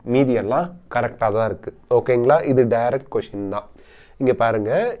incorrect. மீதி எல்லாம் கரெக்டா தான் இருக்கு. ஓகேங்களா? இது டைரக்ட் क्वेश्चन தான். இங்க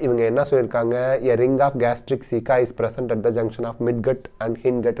பாருங்க, இவங்க என்ன சொல்லிருக்காங்க? A ring of gastric ceca is present at the junction of midgut and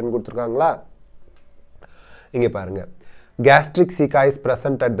hindgut ன்னு கொடுத்திருக்காங்களா? இங்க பாருங்க, gastric ceca is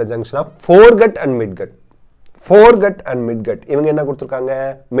present at the junction of foregut and midgut. foregut and midgut. இவங்க என்ன கொடுத்திருக்காங்க?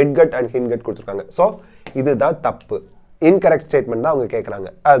 midgut and hindgut கொடுத்திருக்காங்க. So இதுதான் தப்பு. incorrect statement தான் அவங்க கேக்குறாங்க.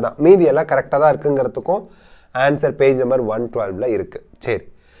 அதுதான். மீதி எல்லாம் கரெக்ட்டா தான் இருக்குங்கிறதுக்கும் ஆன்சர் பேஜ் நம்பர் 112ல இருக்கு. சரி,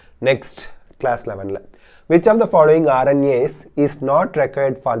 next class 11ல which of the following RNAs is not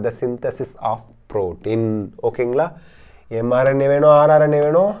required for the synthesis of protein? ஓகேங்களா? mRNA வேணும், rRNA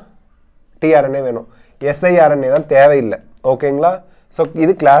வேணும், tRNA வேணும், siRNA தான் தேவையில்லை. ஓகேங்களா? ஸோ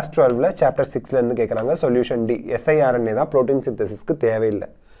இது கிளாஸ் 12ல சாப்டர் 6ல இருந்து கேட்குறாங்க. சொல்யூஷன் டி, siRNA தான் ப்ரோட்டீன் சிந்தசிஸ்க்கு தேவையில்லை.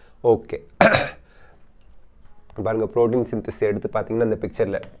 ஓகே, பாருங்க, ப்ரோட்டீன் சிந்தசிஸ் எடுத்து பார்த்தீங்கன்னா இந்த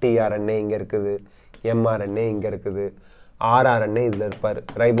பிக்சரில் tRNA இங்கே இருக்குது, mRNA இங்கே இருக்குது, rRNA இதில் இருப்பார்.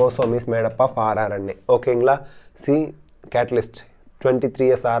 Ribosome is made up of rRNA. ஓகேங்களா? சி கேட்டலிஸ்ட்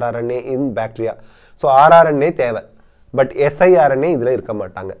 23s rRNA இன் பாக்டீரியா. ஸோ rRNA தேவை, பட் siRNA இதில் இருக்க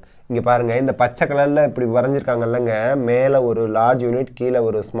மாட்டாங்க. இங்கே பாருங்க, இந்த பச்சை கலரில் இப்படி வரைஞ்சிருக்காங்கல்லங்க, மேலே ஒரு லார்ஜ் யூனிட், கீழே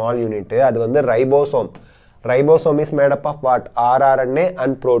ஒரு ஸ்மால் யூனிட், அது வந்து ribosome. Ribosome is made up of what? rRNA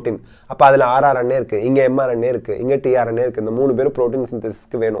and protein. அப்போ அதில் rRNA இருக்குது, இங்கே mRNA இருக்குது, இங்கே tRNA இருக்குது. இந்த 3 பேரும் ப்ரோட்டீன்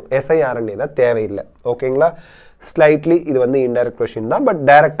சிந்தசிஸ்க்கு வேணும். siRNA தான் தேவையில்லை. ஓகேங்களா? ஸ்லைட்லி இது வந்து இன்டைரக்ட் கொஸ்டின் தான், பட்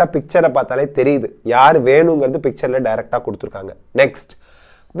டைரெக்டாக பிக்சரை பார்த்தாலே தெரியுது யார் வேணுங்கிறது பிக்சரில் டைரெக்டாக கொடுத்துருக்காங்க. Next,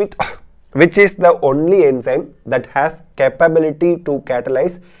 which is the only enzyme that has capability to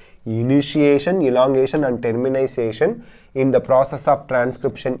catalyze initiation, elongation and termination in the process of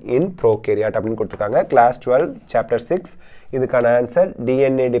transcription in prokaryote அப்படின்னு கொடுத்திருக்காங்க. Class 12 chapter 6. இதுக்கான answer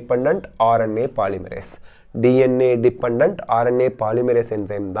DNA dependent RNA polymerase. DNA dependent RNA polymerase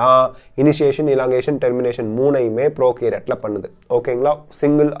enzyme தான் initiation, elongation, termination மூணையுமே prokaryoteல பண்ணுது. ஓகேங்களா?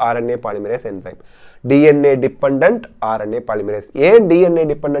 Single RNA polymerase enzyme. DNA dependent RNA polymerase. ஏன் DNA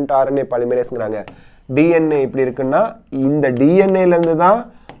dependent RNA polymeraseங்கறாங்க? DNA இப்படி இருக்குன்னா இந்த DNA ல இருந்து தான்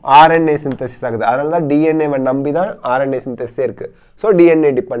RNA synthesis ஆகுது. அதனால தான் DNA வை நம்பி தான் RNA synthesis இருக்கு. So DNA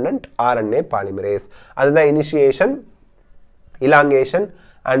dependent RNA polymerase. அதுதான் initiation, elongation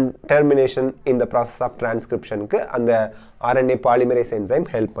and termination in the process of transcription க்கு அந்த RNA polymerase enzyme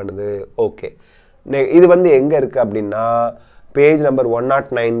help பண்ணுது. ஓகே, இது வந்து எங்க இருக்கு அப்படின்னா page number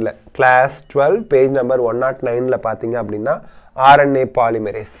 109ல, class 12 page number 109ல பாத்தீங்க அப்படின்னா RNA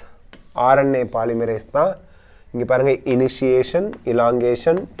polymerase. RNA polymerase தான் இங்க பாருங்க, இனிஷியேஷன்,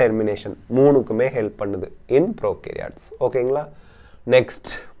 elongation, termination மூணுக்குமே ஹெல்ப் பண்ணுது in prokaryotes. ஓகேங்களா? நெக்ஸ்ட்,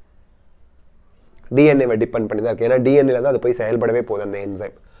 DNA வை டிபெண்ட் பண்ணி தான் இருக்கு. ஏன்னா DNA ல தான் அது போய் செயல்படவே போகுது அந்த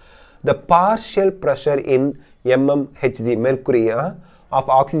enzyme. The partial pressure in mmHg, mercury, of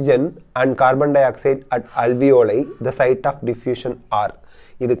oxygen and carbon dioxide at alveoli, the site of diffusion are.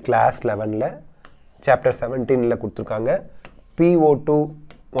 இது கிளாஸ் 11ல சாப்டர் 17ல கொடுத்திருக்காங்க. PO2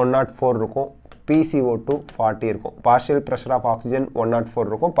 104 இருக்கும், PCO2 40 இருக்கும். பார்ஷியல் பிரஷர் ஆஃப் ஆக்சிஜன் 104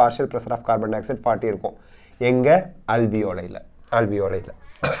 இருக்கும், partial pressure of carbon di oxide 40 இருக்கும். எங்க? அல்வியோலையில். அல்வியோலையில்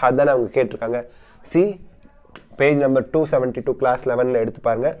அதுதானே அவங்க கேட்டிருக்காங்க. சி பேஜ் நம்பர் 272 கிளாஸ் 11ல எடுத்து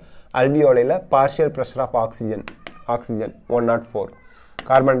பாருங்க. அல்வியோலையில் partial pressure of oxygen 104,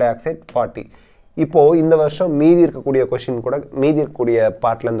 carbon di oxide 40. இப்போ இந்த வருஷம் மீதி இருக்கக்கூடிய கொஸ்டின் கூட, மீதி இருக்கக்கூடிய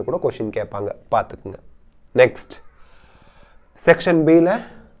பார்ட்ல இருந்து கூட கொஸ்டின் கேட்பாங்க, பார்த்துக்குங்க. நெக்ஸ்ட், செக்ஷன் பியில்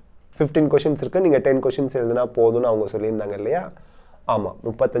 15 கொஷின்ஸ் இருக்குது. நீங்கள் 10 கொஷின்ஸ் எழுதுனா போதும்னு அவங்க சொல்லியிருந்தாங்க இல்லையா? ஆமாம்,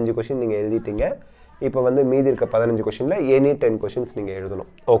 35 கொஷின் நீங்கள் எழுதிட்டீங்க. இப்போ வந்து மீதி இருக்க 15 கொஷினில் எனி 10 கொஷின்ஸ் நீங்கள் எழுதணும்.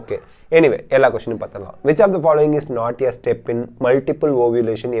 ஓகே, எனிவே எல்லா கொஷினும் பார்த்துடலாம். Which of the following is not a step in multiple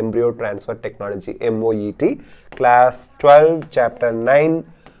ovulation embryo transfer technology, MOET, class 12 chapter 9.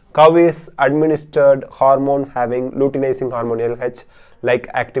 Cow is administered hormone having luteinizing hormone LH like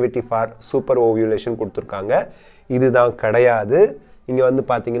activity for super ovulation கொடுத்துருக்காங்க. இதுதான் கிடையாது. இங்கே வந்து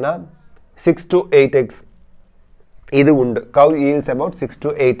பார்த்தீங்கன்னா 6 to 8 eggs இது உண்டு. Cow yields about 6 to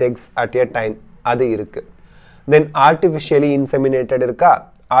 8 eggs at a time. அது இருக்கு. Then artificially inseminated இருக்கா?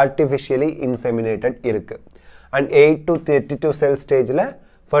 Artificially inseminated இருக்கு. And 8 to 32 cell stageல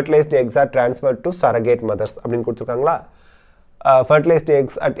fertilized eggs are transferred to surrogate mothers அப்படின்னு கொடுத்துருக்காங்களா? Fertilized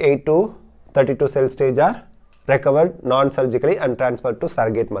eggs at 8 to 32 cell stage are recovered non-surgically and transferred to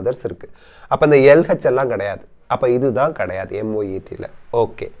surrogate mothers இருக்கு. அப்போ இந்த LH எல்லாம் கிடையாது. அப்போ இதுதான் கிடையாது MOETல.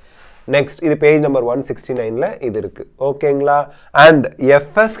 ஓகே. நெக்ஸ்ட் இது பேஜ் நம்பர் 169ல இது இருக்கு. ஓகேங்களா? அண்ட்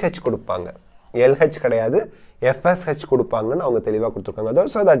FSH கொடுப்பாங்க. LH கிடையாது, FSH கொடுப்பாங்கன்னு அவங்க தெளிவாக கொடுத்துருக்காங்க.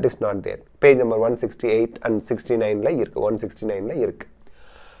 So that is not there. Page number 168 and 69ல இருக்கு. 169ல இருக்கு.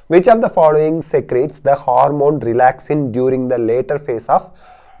 Which of the following secretes the hormone relaxin during the later phase of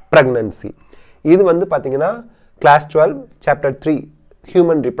pregnancy? இது வந்து பார்த்தீங்கன்னா கிளாஸ் 12 சாப்டர் 3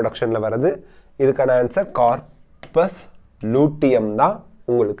 ஹியூமன் ரிப்ரொடக்ஷனில் வருது. இதுக்கான ஆன்சர் கார்பஸ் லூட்டியம் தான்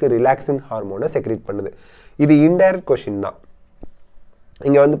உங்களுக்கு ரிலாக்ஸின் ஹார்மோனை செக்ரேட் பண்ணுது. இது இன்டைரக்ட் கொஷின் தான்.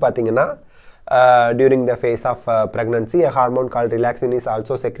 இங்கே வந்து பார்த்தீங்கன்னா during the phase of pregnancy a hormone called relaxin is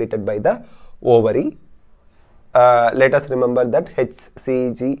also secreted by the ovary. Let us remember that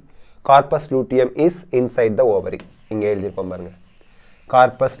HCG corpus luteum is inside the ovary. இங்கே எழுதியிருப்போம் பாருங்க.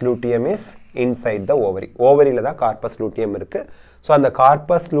 corpus luteum is inside the ovary. ஓவரியில் தான் corpus luteum இருக்கு. So அந்த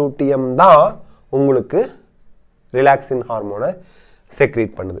corpus luteum தான் உங்களுக்கு ரிலாக்ஸின் ஹார்மோனை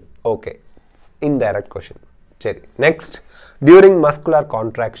secrete பண்ணுது. Okay, indirect question. சரி, next during muscular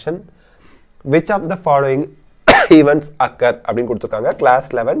contraction which of the following events occur அப்படின்னு கொடுத்துருக்காங்க. கிளாஸ்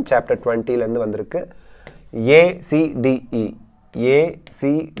 11 சாப்டர் 20லேருந்து வந்திருக்கு. ACDE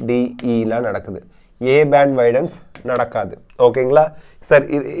ACDEலாம் நடக்குது. ஏ பேண்ட் வைடன்ஸ் நடக்காது. ஓகேங்களா சார்?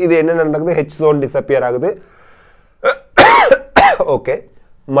 இது என்ன நடக்குது? H zone டிஸப்பியர் ஆகுது. Okay.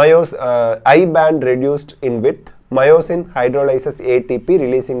 I band reduced in width. Myosin hydrolyzes ATP,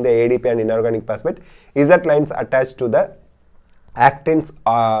 releasing the ADP and inorganic phosphate. Z lines attached to the actins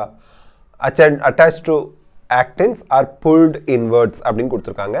attached to actins are pulled inwards அப்படின்னு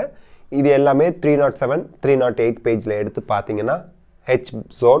கொடுத்துருக்காங்க. இது எல்லாமே 307 308 பேஜில் எடுத்து பார்த்தீங்கன்னா H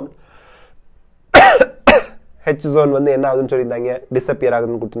zone வந்து என்ன ஆகுதுன்னு சொல்லியிருந்தாங்க? டிஸப்பியர்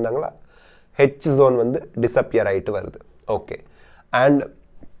ஆகுதுன்னு கொடுத்துருந்தாங்களா? H zone வந்து டிஸப்பியர் ஆகிட்டு வருது. Okay. And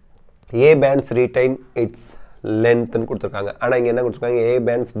A bands retain its length னு கொடுத்துருக்காங்க. ஆனால் இங்கே என்ன கொடுத்துருக்காங்க? A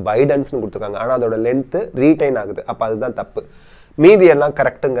bands widens னு கொடுத்துருக்காங்க. ஆனால் அதோட லென்த்து ரீடைன் ஆகுது. அப்போ அதுதான் தப்பு. மீதி எல்லாம்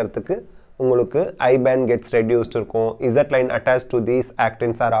கரெக்டுங்கிறதுக்கு உங்களுக்கு I band gets reduced இருக்கும். Z line attached to these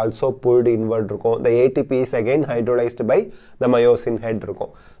actins are also pulled inward இருக்கும். The ATP is again hydrolyzed by the myosin head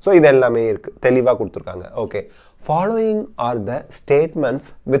இருக்கும். ஸோ இது எல்லாமே இருக்குது, தெளிவாக கொடுத்துருக்காங்க. Okay. Following are the statements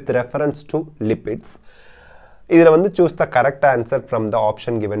with reference to lipids. இதில் வந்து choose the correct answer from the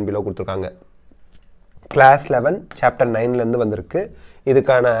option given below கொடுத்துருக்காங்க. கிளாஸ் 11 சாப்டர் 9லேருந்து வந்திருக்கு.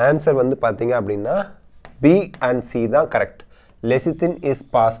 இதுக்கான ஆன்சர் வந்து பார்த்தீங்க அப்படின்னா B and C தான் correct. Lecithin is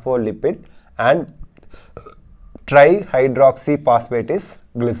phospholipid and ட்ரைஹைட்ராக்சிபாஸ்பேட் is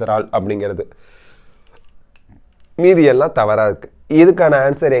glycerol அப்படிங்கிறது. மீதி எல்லாம் தவறாக இருக்குது. இதுக்கான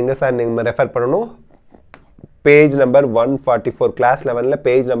ஆன்சர் எங்கே சார் நீங்கள் ரெஃபர் பண்ணணும்? Page number 144. Class 11ல்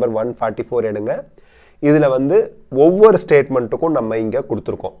page number 144 எடுங்க. இதில் வந்து ஒவ்வொரு ஸ்டேட்மெண்ட்டுக்கும் நம்ம இங்கே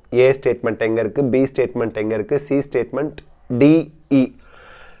கொடுத்துருக்கோம். ஏ ஸ்டேட்மெண்ட் எங்கே இருக்குது, பி ஸ்டேட்மெண்ட் எங்கே இருக்குது, சி ஸ்டேட்மெண்ட், டிஇ.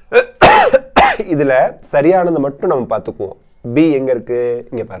 இதில் சரியானதை மட்டும் நம்ம பார்த்துக்குவோம். பி எங்கே இருக்குது?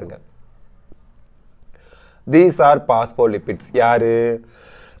 இங்கே பாருங்கள். These are phospholipids. யாரு?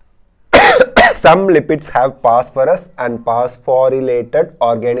 Some lipids have phosphorus and phosphorylated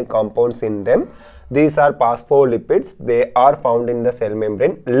organic compounds in them. These are phospholipids. They are found in the cell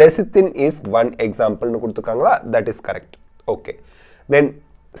membrane. Lecithin is one example. That is correct. Okay. Then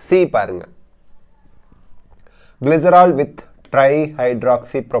C பாருங்க. Glycerol with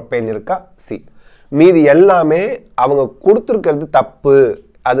trihydroxypropane இருக்கா? C. மீதி எல்லாமே அவங்க கொடுத்துருக்கிறது தப்பு.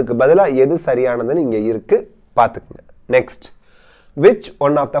 அதுக்கு பதிலாக எது சரியானதுன்னு இங்கே இருக்கு, பார்த்துக்குங்க. Next, which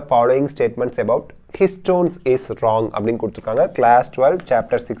one of the following statements about histones is wrong அப்படின்னு கொடுத்துருக்காங்க. கிளாஸ் 12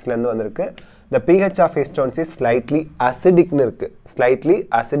 சாப்டர் 6லேருந்து வந்திருக்கு. The pH of histones is slightly acidicனு இருக்கு. slightly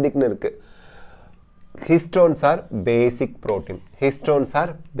acidicனு இருக்கு. Histones are basic protein. Histones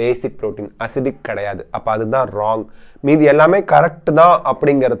are basic protein. Acidic கிடையாது. அப்போ அதுதான் wrong. மீதி எல்லாமே கரெக்ட் தான்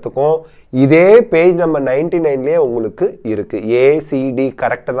அப்படிங்கிறதுக்கும் இதே பேஜ் நம்பர் 99லேயே உங்களுக்கு இருக்கு. ACD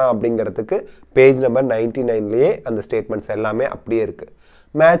கரெக்ட் தான் அப்படிங்கிறதுக்கு பேஜ் நம்பர் 99லேயே அந்த ஸ்டேட்மெண்ட்ஸ் எல்லாமே அப்படியே இருக்கு.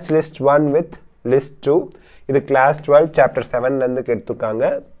 Match list 1 with list 2. இது கிளாஸ் 12 சாப்டர் 7லேருந்து எடுத்துருக்காங்க.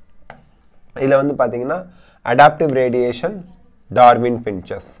 இதில் வந்து பார்த்தீங்கன்னா adaptive radiation, Darwin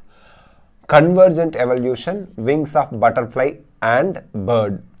finches, convergent evolution, wings of butterfly and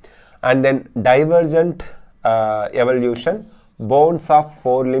bird, and then divergent evolution, bones of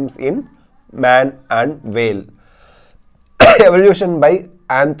 4 limbs in man and whale. Evolution by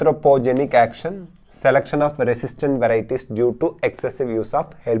anthropogenic action, selection of resistant varieties due to excessive use of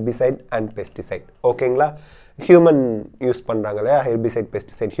herbicide and pesticide. ஓகேங்களா, human use பண்ணுறாங்க இல்லையா, herbicide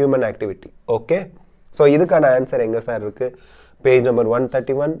pesticide, human activity. Okay, so இதுக்கான answer எங்கே sir இருக்குது? Page number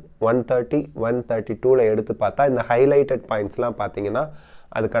 131, 130, 132ல எடுத்து பார்த்தா இந்த highlighted பாயிண்ட்ஸ்லாம் பார்த்தீங்கன்னா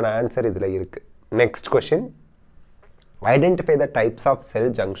அதுக்கான ஆன்சர் இதில் இருக்குது. Next question, identify the types of cell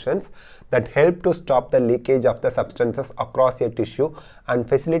junctions that help to stop the leakage of the substances across a tissue and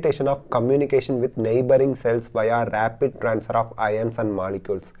facilitation of communication with neighboring cells via rapid transfer of ions and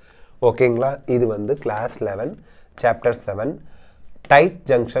molecules. ஓகேங்களா, இது வந்து class 11 chapter 7 tight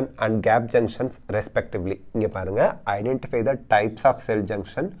junction and gap junctions respectively. இங்க பாருங்க, identify the types of cell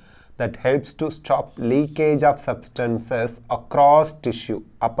junction that helps to stop leakage of substances across tissue.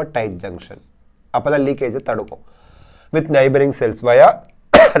 அப்ப tight junction, அப்பதான் leakage தடுக்கும். With neighboring cells via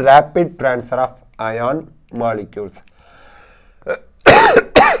rapid transfer of ion molecules.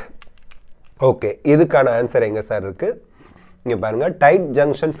 Okay, இதுக்கான answer எங்க sir இருக்கு? இங்க பாருங்க, tight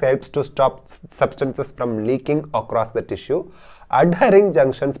junctions helps to stop substances from leaking across the tissue. Adhering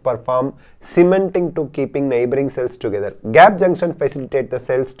junctions perform cementing to keeping neighboring cells together. Gap junction facilitate the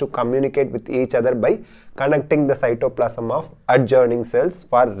cells to communicate with each other by connecting the cytoplasm of adjoining cells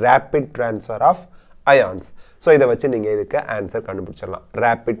for rapid transfer of ions. So இதை வச்சு நீங்க இதுக்கு answer கண்டுபிடிச்சிடலாம்.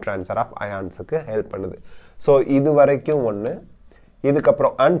 rapid transfer of ionsக்கு help பண்ணுது. So இது வரைக்கும் ஒன்று.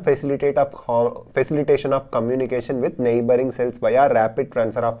 இதுக்கப்புறம் facilitation of communication with neighboring cells via rapid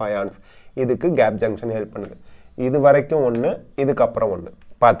transfer of ions. இதுக்கு gap junction ஹெல்ப் பண்ணுது. இது வரைக்கும் ஒன்று, இதுக்கப்புறம் ஒன்று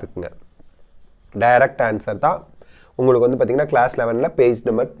பார்த்துக்குங்க. டைரக்ட் ஆன்சர் தான் உங்களுக்கு வந்து பார்த்தீங்கன்னா கிளாஸ் 11ல் பேஜ்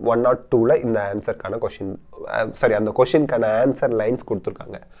நம்பர் 102ல் இந்த ஆன்சருக்கான கொஷின், சாரி அந்த கொஷினுக்கான ஆன்சர் லைன்ஸ்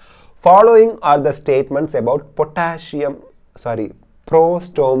கொடுத்துருக்காங்க. Following are the statements about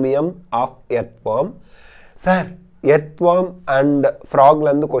prostomium of earthworm. Sir, earthworm and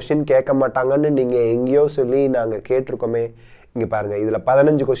frogலேருந்து question கேட்க மாட்டாங்கன்னு நீங்கள் எங்கேயோ சொல்லி நாங்கள் கேட்டிருக்கோமே. இங்கே பாருங்கள், இதில்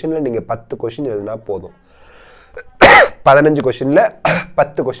 15 கொஷினில் நீங்கள் 10 கொஷின் எழுதினா போதும். 15 கொஷினில்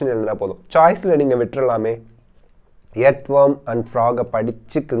 10 கொஷின் எழுதினா போதும். சாய்ஸில் நீங்கள் விட்டுறலாமே. எர்த்வர்ம் அண்ட் ஃப்ராகை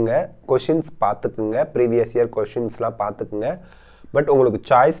படிச்சுக்குங்க, கொஷின்ஸ் பார்த்துக்குங்க, ப்ரீவியஸ் இயர் கொஷின்ஸ்லாம் பார்த்துக்குங்க. பட் உங்களுக்கு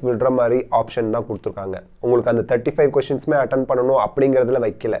சாய்ஸ் விடுற மாதிரி ஆப்ஷன் தான் கொடுத்துருக்காங்க. உங்களுக்கு அந்த 35 கொஷின்ஸுமே அட்டன் பண்ணணும் அப்படிங்கிறதுல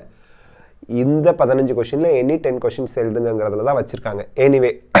வைக்கல. இந்த 15 கொஷினில் எனி 10 கொஷின்ஸ் எழுதுங்கிறதுல தான் வச்சுருக்காங்க.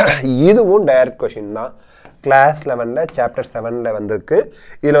 எனிவே இதுவும் டைரக்ட் கொஷின் தான். கிளாஸ் 11ல் சாப்டர் 7ல் வந்திருக்கு.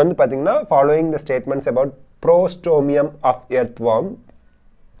 இதில் வந்து பார்த்தீங்கன்னா following the statements about prostomium of earthworm.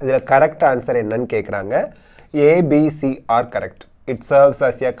 இதில் கரெக்ட் ஆன்சர் என்னன்னு கேட்குறாங்க. A, B, C are correct. It serves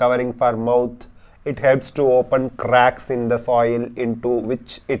as a covering for mouth. It helps to open cracks in the soil into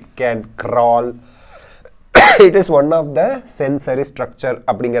which it can crawl. It is one of the sensory structure.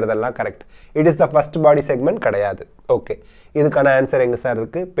 அப்படிங்கிறதெல்லாம் correct. It is the first body segment கிடையாது. Okay, இதுக்கான answer எங்கே sir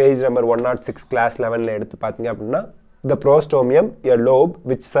இருக்குது? Page number 106 class 11ல் எடுத்து பார்த்தீங்க அப்படின்னா, the prostomium, a lobe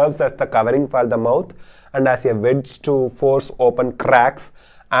which serves as the covering for the mouth and as a wedge to force open cracks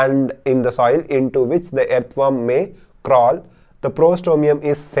and in the soil into which the earthworm may crawl. The prostomium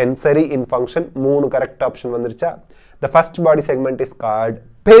is sensory in function. 3 correct option வந்துருச்சா? The first body segment is called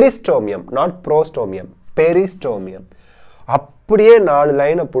peristomium, not prostomium. Peristomium. அப்படியே 4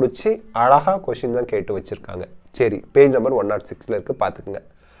 லைனை பிடிச்சி அழகா question தான் கேட்டு வச்சிருக்காங்க. சரி, page number 106ல இருக்கு, பார்த்துக்குங்க.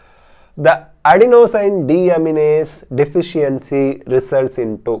 The adenosine deaminase deficiency results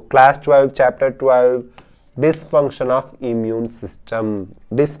into class 12 chapter 12 dysfunction of immune system.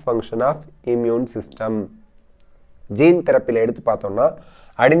 Dysfunction of immune system. Gene therapy ல எடுத்து பார்த்தோம்னா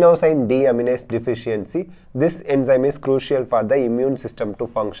adenosine deaminase deficiency, this enzyme is crucial for the immune system to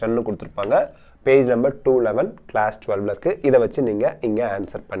function னு கொடுத்திருப்பாங்க. Page number 211 class 12ல இருக்கு. இதை வச்சு நீங்க இங்க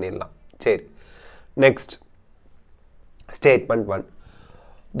ஆன்சர் பண்ணிடலாம். சரி, next statement 1.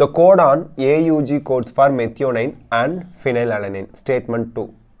 The codon AUG codes for methionine and phenylalanine. Statement 2.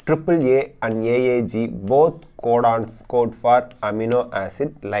 AAA and AAG both codons code for amino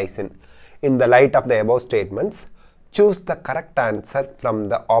acid lysine. In the light of the above statements, choose the correct answer from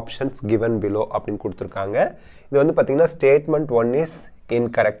the options given below. அப்படின்னு கொடுத்துருக்காங்க. இது வந்து பார்த்தீங்கன்னா statement 1 is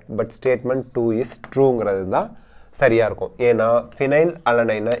incorrect, but statement 2 is trueங்கிறது தான் சரியாக இருக்கும். ஏன்னா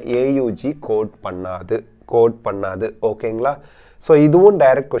phenylalanine AUG code பண்ணாது. ஓகேங்களா? ஸோ இதுவும்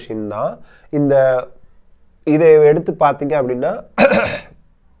டைரக்ட் கொஷின் தான். இதை எடுத்து பார்த்தீங்க அப்படின்னா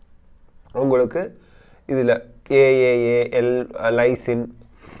உங்களுக்கு இதில் ஏஏஏஎல் lysine,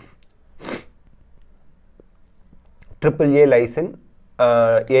 AAA lysine,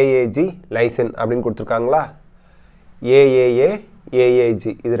 AAG lysine அப்படின்னு கொடுத்துருக்காங்களா? ஏஏஏ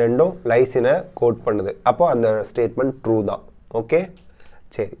ஏஏஜி இது ரெண்டும் லைசினை கோட் பண்ணுது. அப்போ அந்த ஸ்டேட்மெண்ட் ட்ரூ தான். ஓகே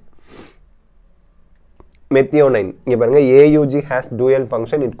சரி methionine இங்க பாருங்க AUG has dual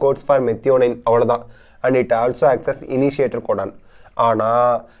function it codes for methionine அவ்வளவுதான் and it also acts as initiator codon ஆனா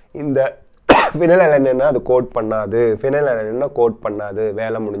இந்த phenylalanine அது கோட் பண்ணாது phenylalanine கோட் பண்ணாது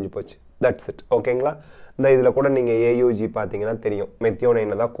வேலை முடிஞ்சு போச்சு that's it ஓகேங்களா இந்த இதுல கூட நீங்க AUG பாத்தீங்கன்னா தெரியும்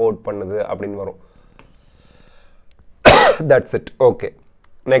methionine தான் கோட் பண்ணுது அப்படினு வரும் that's it okay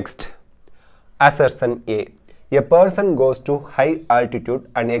next assertion A a person goes to high altitude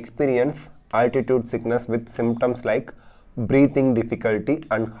and experience altitude sickness with symptoms like breathing difficulty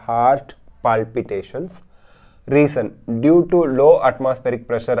and heart palpitations. Reason due to low atmospheric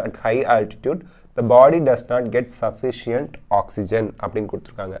pressure at high altitude the body does not get sufficient oxygen அப்படினு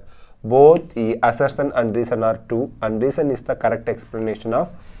கொடுத்திருக்காங்க both the assertion and reason are true and reason is the correct explanation of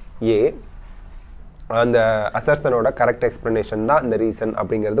A and the assertion ஓட correct explanation தான் இந்த reason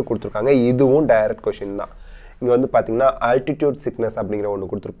அப்படிங்கிறது கொடுத்திருக்காங்க இதுவும் direct question தான் இங்க வந்து பாத்தீங்கன்னா altitude sickness அப்படிங்கற ஒன்னு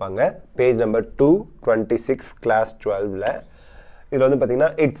கொடுத்திருப்பாங்க பேஜ் நம்பர் 226 கிளாஸ் 12 ல இதுல வந்து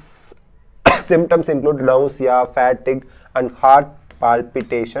பாத்தீங்கன்னா its symptoms include nausea fatigue and heart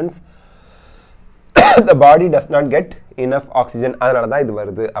palpitations the body does not get enough oxygen அதனால தான் இது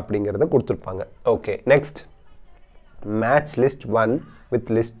வருது அப்படிங்கறத கொடுத்திருப்பாங்க okay next match list 1 with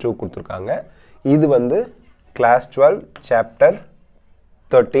list 2 கொடுத்திருக்காங்க இது வந்து கிளாஸ் 12 சாப்டர்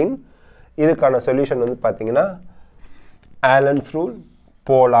 13 இதுக்கான சொல்யூஷன் வந்து பாத்தீங்கன்னா Allen's rule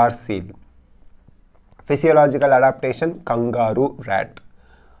polar seal physiological adaptation kangaroo rat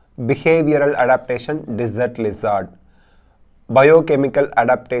behavioral adaptation desert lizard biochemical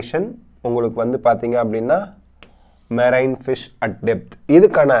adaptation உங்களுக்கு வந்து பாத்தீங்க அப்படினா marine fish at depth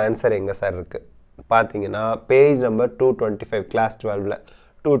இதுக்கான ஆன்சர் எங்க சார் இருக்கு பாத்தீங்கன்னா பேஜ் நம்பர் 225 கிளாஸ் 12 ல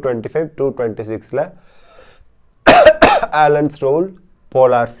 225 226 ல Allen's rule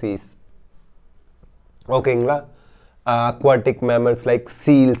polar seas ஓகேங்களா aquatic mammals like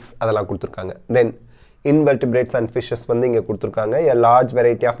seals அதெல்லாம் கொடுத்திருக்காங்க then invertebrates and fishes வந்து இங்க கொடுத்திருக்காங்க a large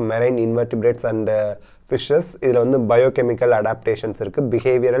variety of marine invertebrates and fishes இதுல வந்து biochemical adaptations இருக்கு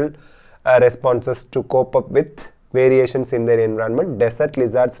behavioral responses to cope up with variations in their environment desert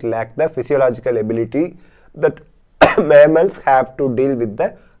lizards lack the physiological ability that mammals have to deal with the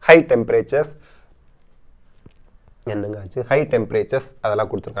high temperatures என்னங்க ஆச்சு high temperatures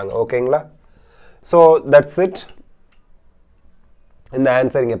அதெல்லாம் கொடுத்திருக்காங்க ஓகேங்களா so that's it இந்த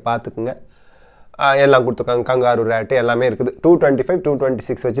answer இங்க பாத்துக்கங்க எல்லாம் கொடுத்திருக்காங்க kangaroo rat எல்லாமே இருக்குது 225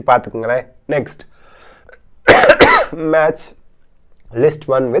 226 வச்சு பாத்துக்கங்க next match list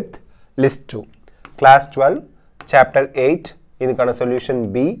 1 with list 2 class 12 chapter 8 இதுக்கான solution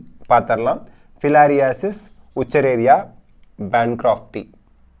B பாத்தறலாம் filariasis ucheraria bancrofti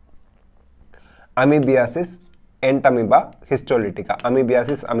amoebiasis entamoeba histolytica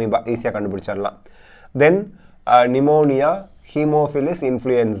amoebiasis amoeba ஈஸியா கண்டுபிடிச்சிரலாம் then pneumonia hemophilus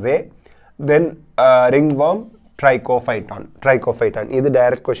influenzae then ringworm trichophyton இது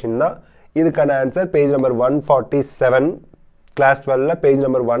டைரக்ட் क्वेश्चन தான் இதுக்கான ஆன்சர் பேஜ் நம்பர் 147 கிளாஸ் 12 ல பேஜ்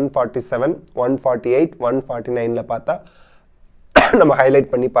நம்பர் 147 148 149 ல பார்த்தா நம்ம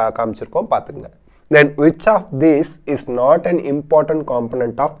highlight பண்ணி காமிச்சிருக்கோம் பாத்துங்க then which of these is not an important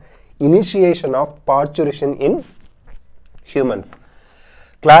component of initiation of parturition in humans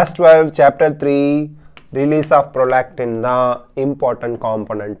class 12 chapter 3 release of prolactin தான் important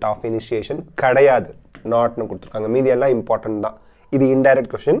component of initiation கிடையாது not னு கொடுத்திருக்காங்க மீதி எல்லாம் important தான் இது indirect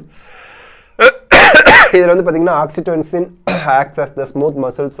question இதுல வந்து பாத்தீங்கன்னா oxytocin acts as the smooth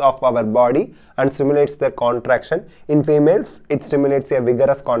muscles of our body and stimulates their contraction in females it stimulates a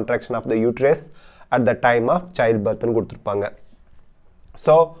vigorous contraction of the uterus at the time of childbirth னு கொடுத்திருப்பாங்க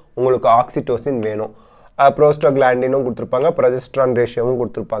so உங்களுக்கு oxytocin வேணும் ப்ரோஸ்டோகிளாண்டினும் கொடுத்திருப்பாங்க progesterone ரேஷியோவும்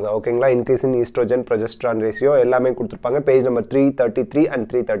கொடுத்திருப்பாங்க ஓகேங்களா increase in oestrogen progesterone ratio எல்லாமே கொடுத்திருப்பாங்க page number 333 and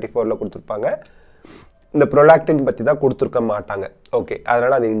 334 ல கொடுத்திருப்பாங்க இந்த ப்ரோலாக்டின் பத்தி தான் கொடுத்திருக்க மாட்டாங்க ஓகே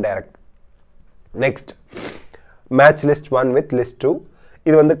அதனால அது indirect next match list 1 with list 2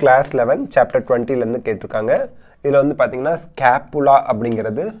 இது வந்து கிளாஸ் 11 சாப்டர் 20 ல இருந்து கேட்டிருக்காங்க இதுல வந்து பாத்தீங்கன்னா ஸ்கேப்புலா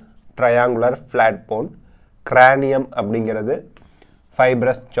அப்படிங்கிறது ட்ரையாங்குலர் ஃபிளாட் போன் கிரானியம் அப்படிங்கிறது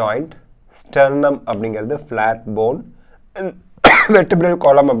ஃபைப்ரஸ் ஜாயிண்ட் sternum அப்படிங்கிறது flat bone vertebral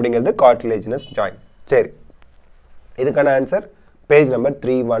column அப்படிங்கிறது cartilaginous joint சரி இதுக்கான ஆன்சர் பேஜ் நம்பர்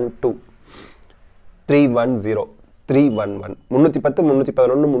 312 310 311 310 311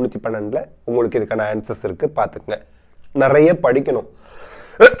 312 ல உங்களுக்கு இதுக்கான ஆன்சர்ஸ் இருக்கு பாத்துக்கங்க நிறைய படிக்கணும்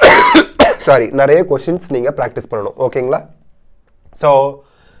சாரி நிறைய क्वेश्चंस நீங்க பிராக்டீஸ் பண்ணனும் ஓகேங்களா so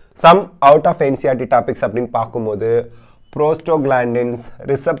some out of NCERT topics அப்படினு பாக்கும்போது prostaglandins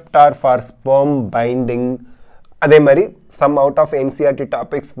receptor for sperm binding அதே மாதிரி some out of NCERT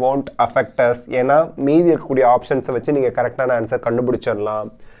topics won't affect us ஏன்னா மீதி இருக்கக்கூடிய ஆப்ஷன்ஸை வச்சு நீங்கள் கரெக்டான ஆன்சர் கண்டுபிடிச்சிடலாம்.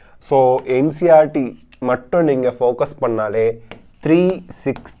 ஸோ NCERT மட்டும் நீங்கள் ஃபோக்கஸ் பண்ணாலே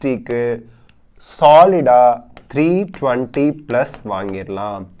 360க்கு சாலிடாக 320 ப்ளஸ்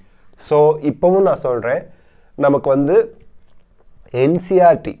வாங்கிடலாம். ஸோ இப்போவும் நான் சொல்கிறேன், நமக்கு வந்து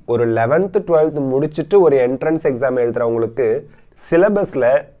NCERT ஒரு 11th 12th முடிச்சுட்டு ஒரு என்ட்ரன்ஸ் எக்ஸாம் எழுதுகிறவங்களுக்கு சிலபஸில்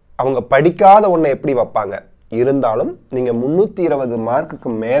அவங்க படிக்காத ஒன்றை எப்படி வைப்பாங்க, இருந்தாலும் நீங்கள் 320 மார்க்குக்கு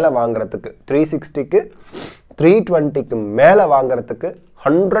மேலே வாங்குறதுக்கு 360க்கு 320க்கு மேலே வாங்குறதுக்கு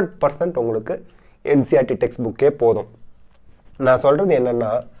 100% உங்களுக்கு NCERT டெக்ஸ்ட் புக்கே போதும். நான் சொல்கிறது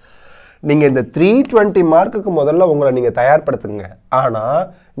என்னென்னா, நீங்கள் இந்த 320 மார்க்குக்கு முதல்ல உங்களை நீங்கள் தயார்படுத்துங்க. ஆனால்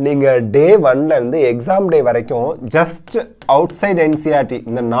நீங்கள் டே 1லேருந்து எக்ஸாம் டே வரைக்கும் ஜஸ்ட் அவுட் சைட் NCERT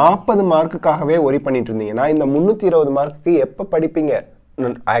இந்த 40 மார்க்குக்காகவே ஒரி பண்ணிட்டு இருந்தீங்கன்னா இந்த 320 மார்க்குக்கு எப்போ படிப்பீங்க?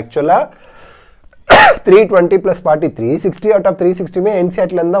 ஆக்சுவலாக 320 + 40 360 அவுட் ஆஃப் 360மே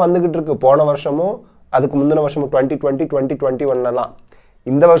NCERTலேருந்து தான் வந்துக்கிட்டு இருக்கு. போன வருஷமும் அதுக்கு முந்தின வருஷமும் 2020 2021லாம்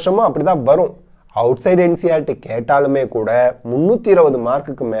இந்த வருஷமும் அப்படி தான் வரும். அவுட் சைடு NCERT கேட்டாலுமே கூட 320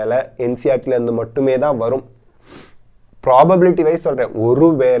 மார்க்குக்கு மேலே NCERTலேருந்து மட்டுமே தான் வரும். ப்ராபபிலிட்டி வைஸ் சொல்கிறேன்,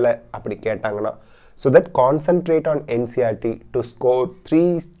 ஒருவேளை அப்படி கேட்டாங்கன்னா. So that concentrate on NCERT to score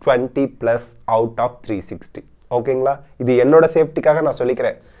 320 plus out of 360. ஓகேங்களா? இது என்னோட சேஃப்டிக்காக நான்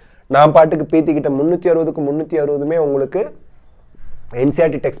சொல்லிக்கிறேன். நான் பாட்டுக்கு பீத்திக்கிட்ட 360க்கு 360மே உங்களுக்கு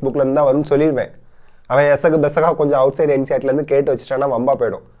NCERT டெக்ஸ்ட் புக்லேருந்து தான் வரும்னு சொல்லிடுவேன். அவன் எசகு பெசகாக கொஞ்சம் அவுட் சைடு NCERTலேருந்து கேட்டு வச்சுட்டானா வம்பா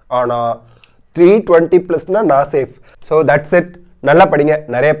போயிடும். ஆனால் 320 ப்ளஸ்னா நான் சேஃப். So that's it. நல்லா படிங்க,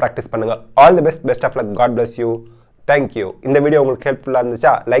 நிறைய ப்ராக்டிஸ் பண்ணுங்கள். All the best, best of luck, God bless you, thank you. இந்த வீடியோ உங்களுக்கு ஹெல்ப்ஃபுல்லாக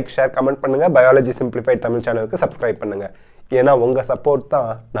இருந்துச்சா லைக், ஷேர், கமெண்ட் பண்ணுங்கள். பயாலஜி சிம்பிளிஃபைட் தமிழ் சேனலுக்கு சப்ஸ்கிரைப் பண்ணுங்கள். ஏன்னா உங்கள் சப்போர்ட்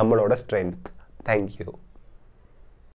தான் நம்மளோட ஸ்ட்ரென்த். தேங்க்யூ.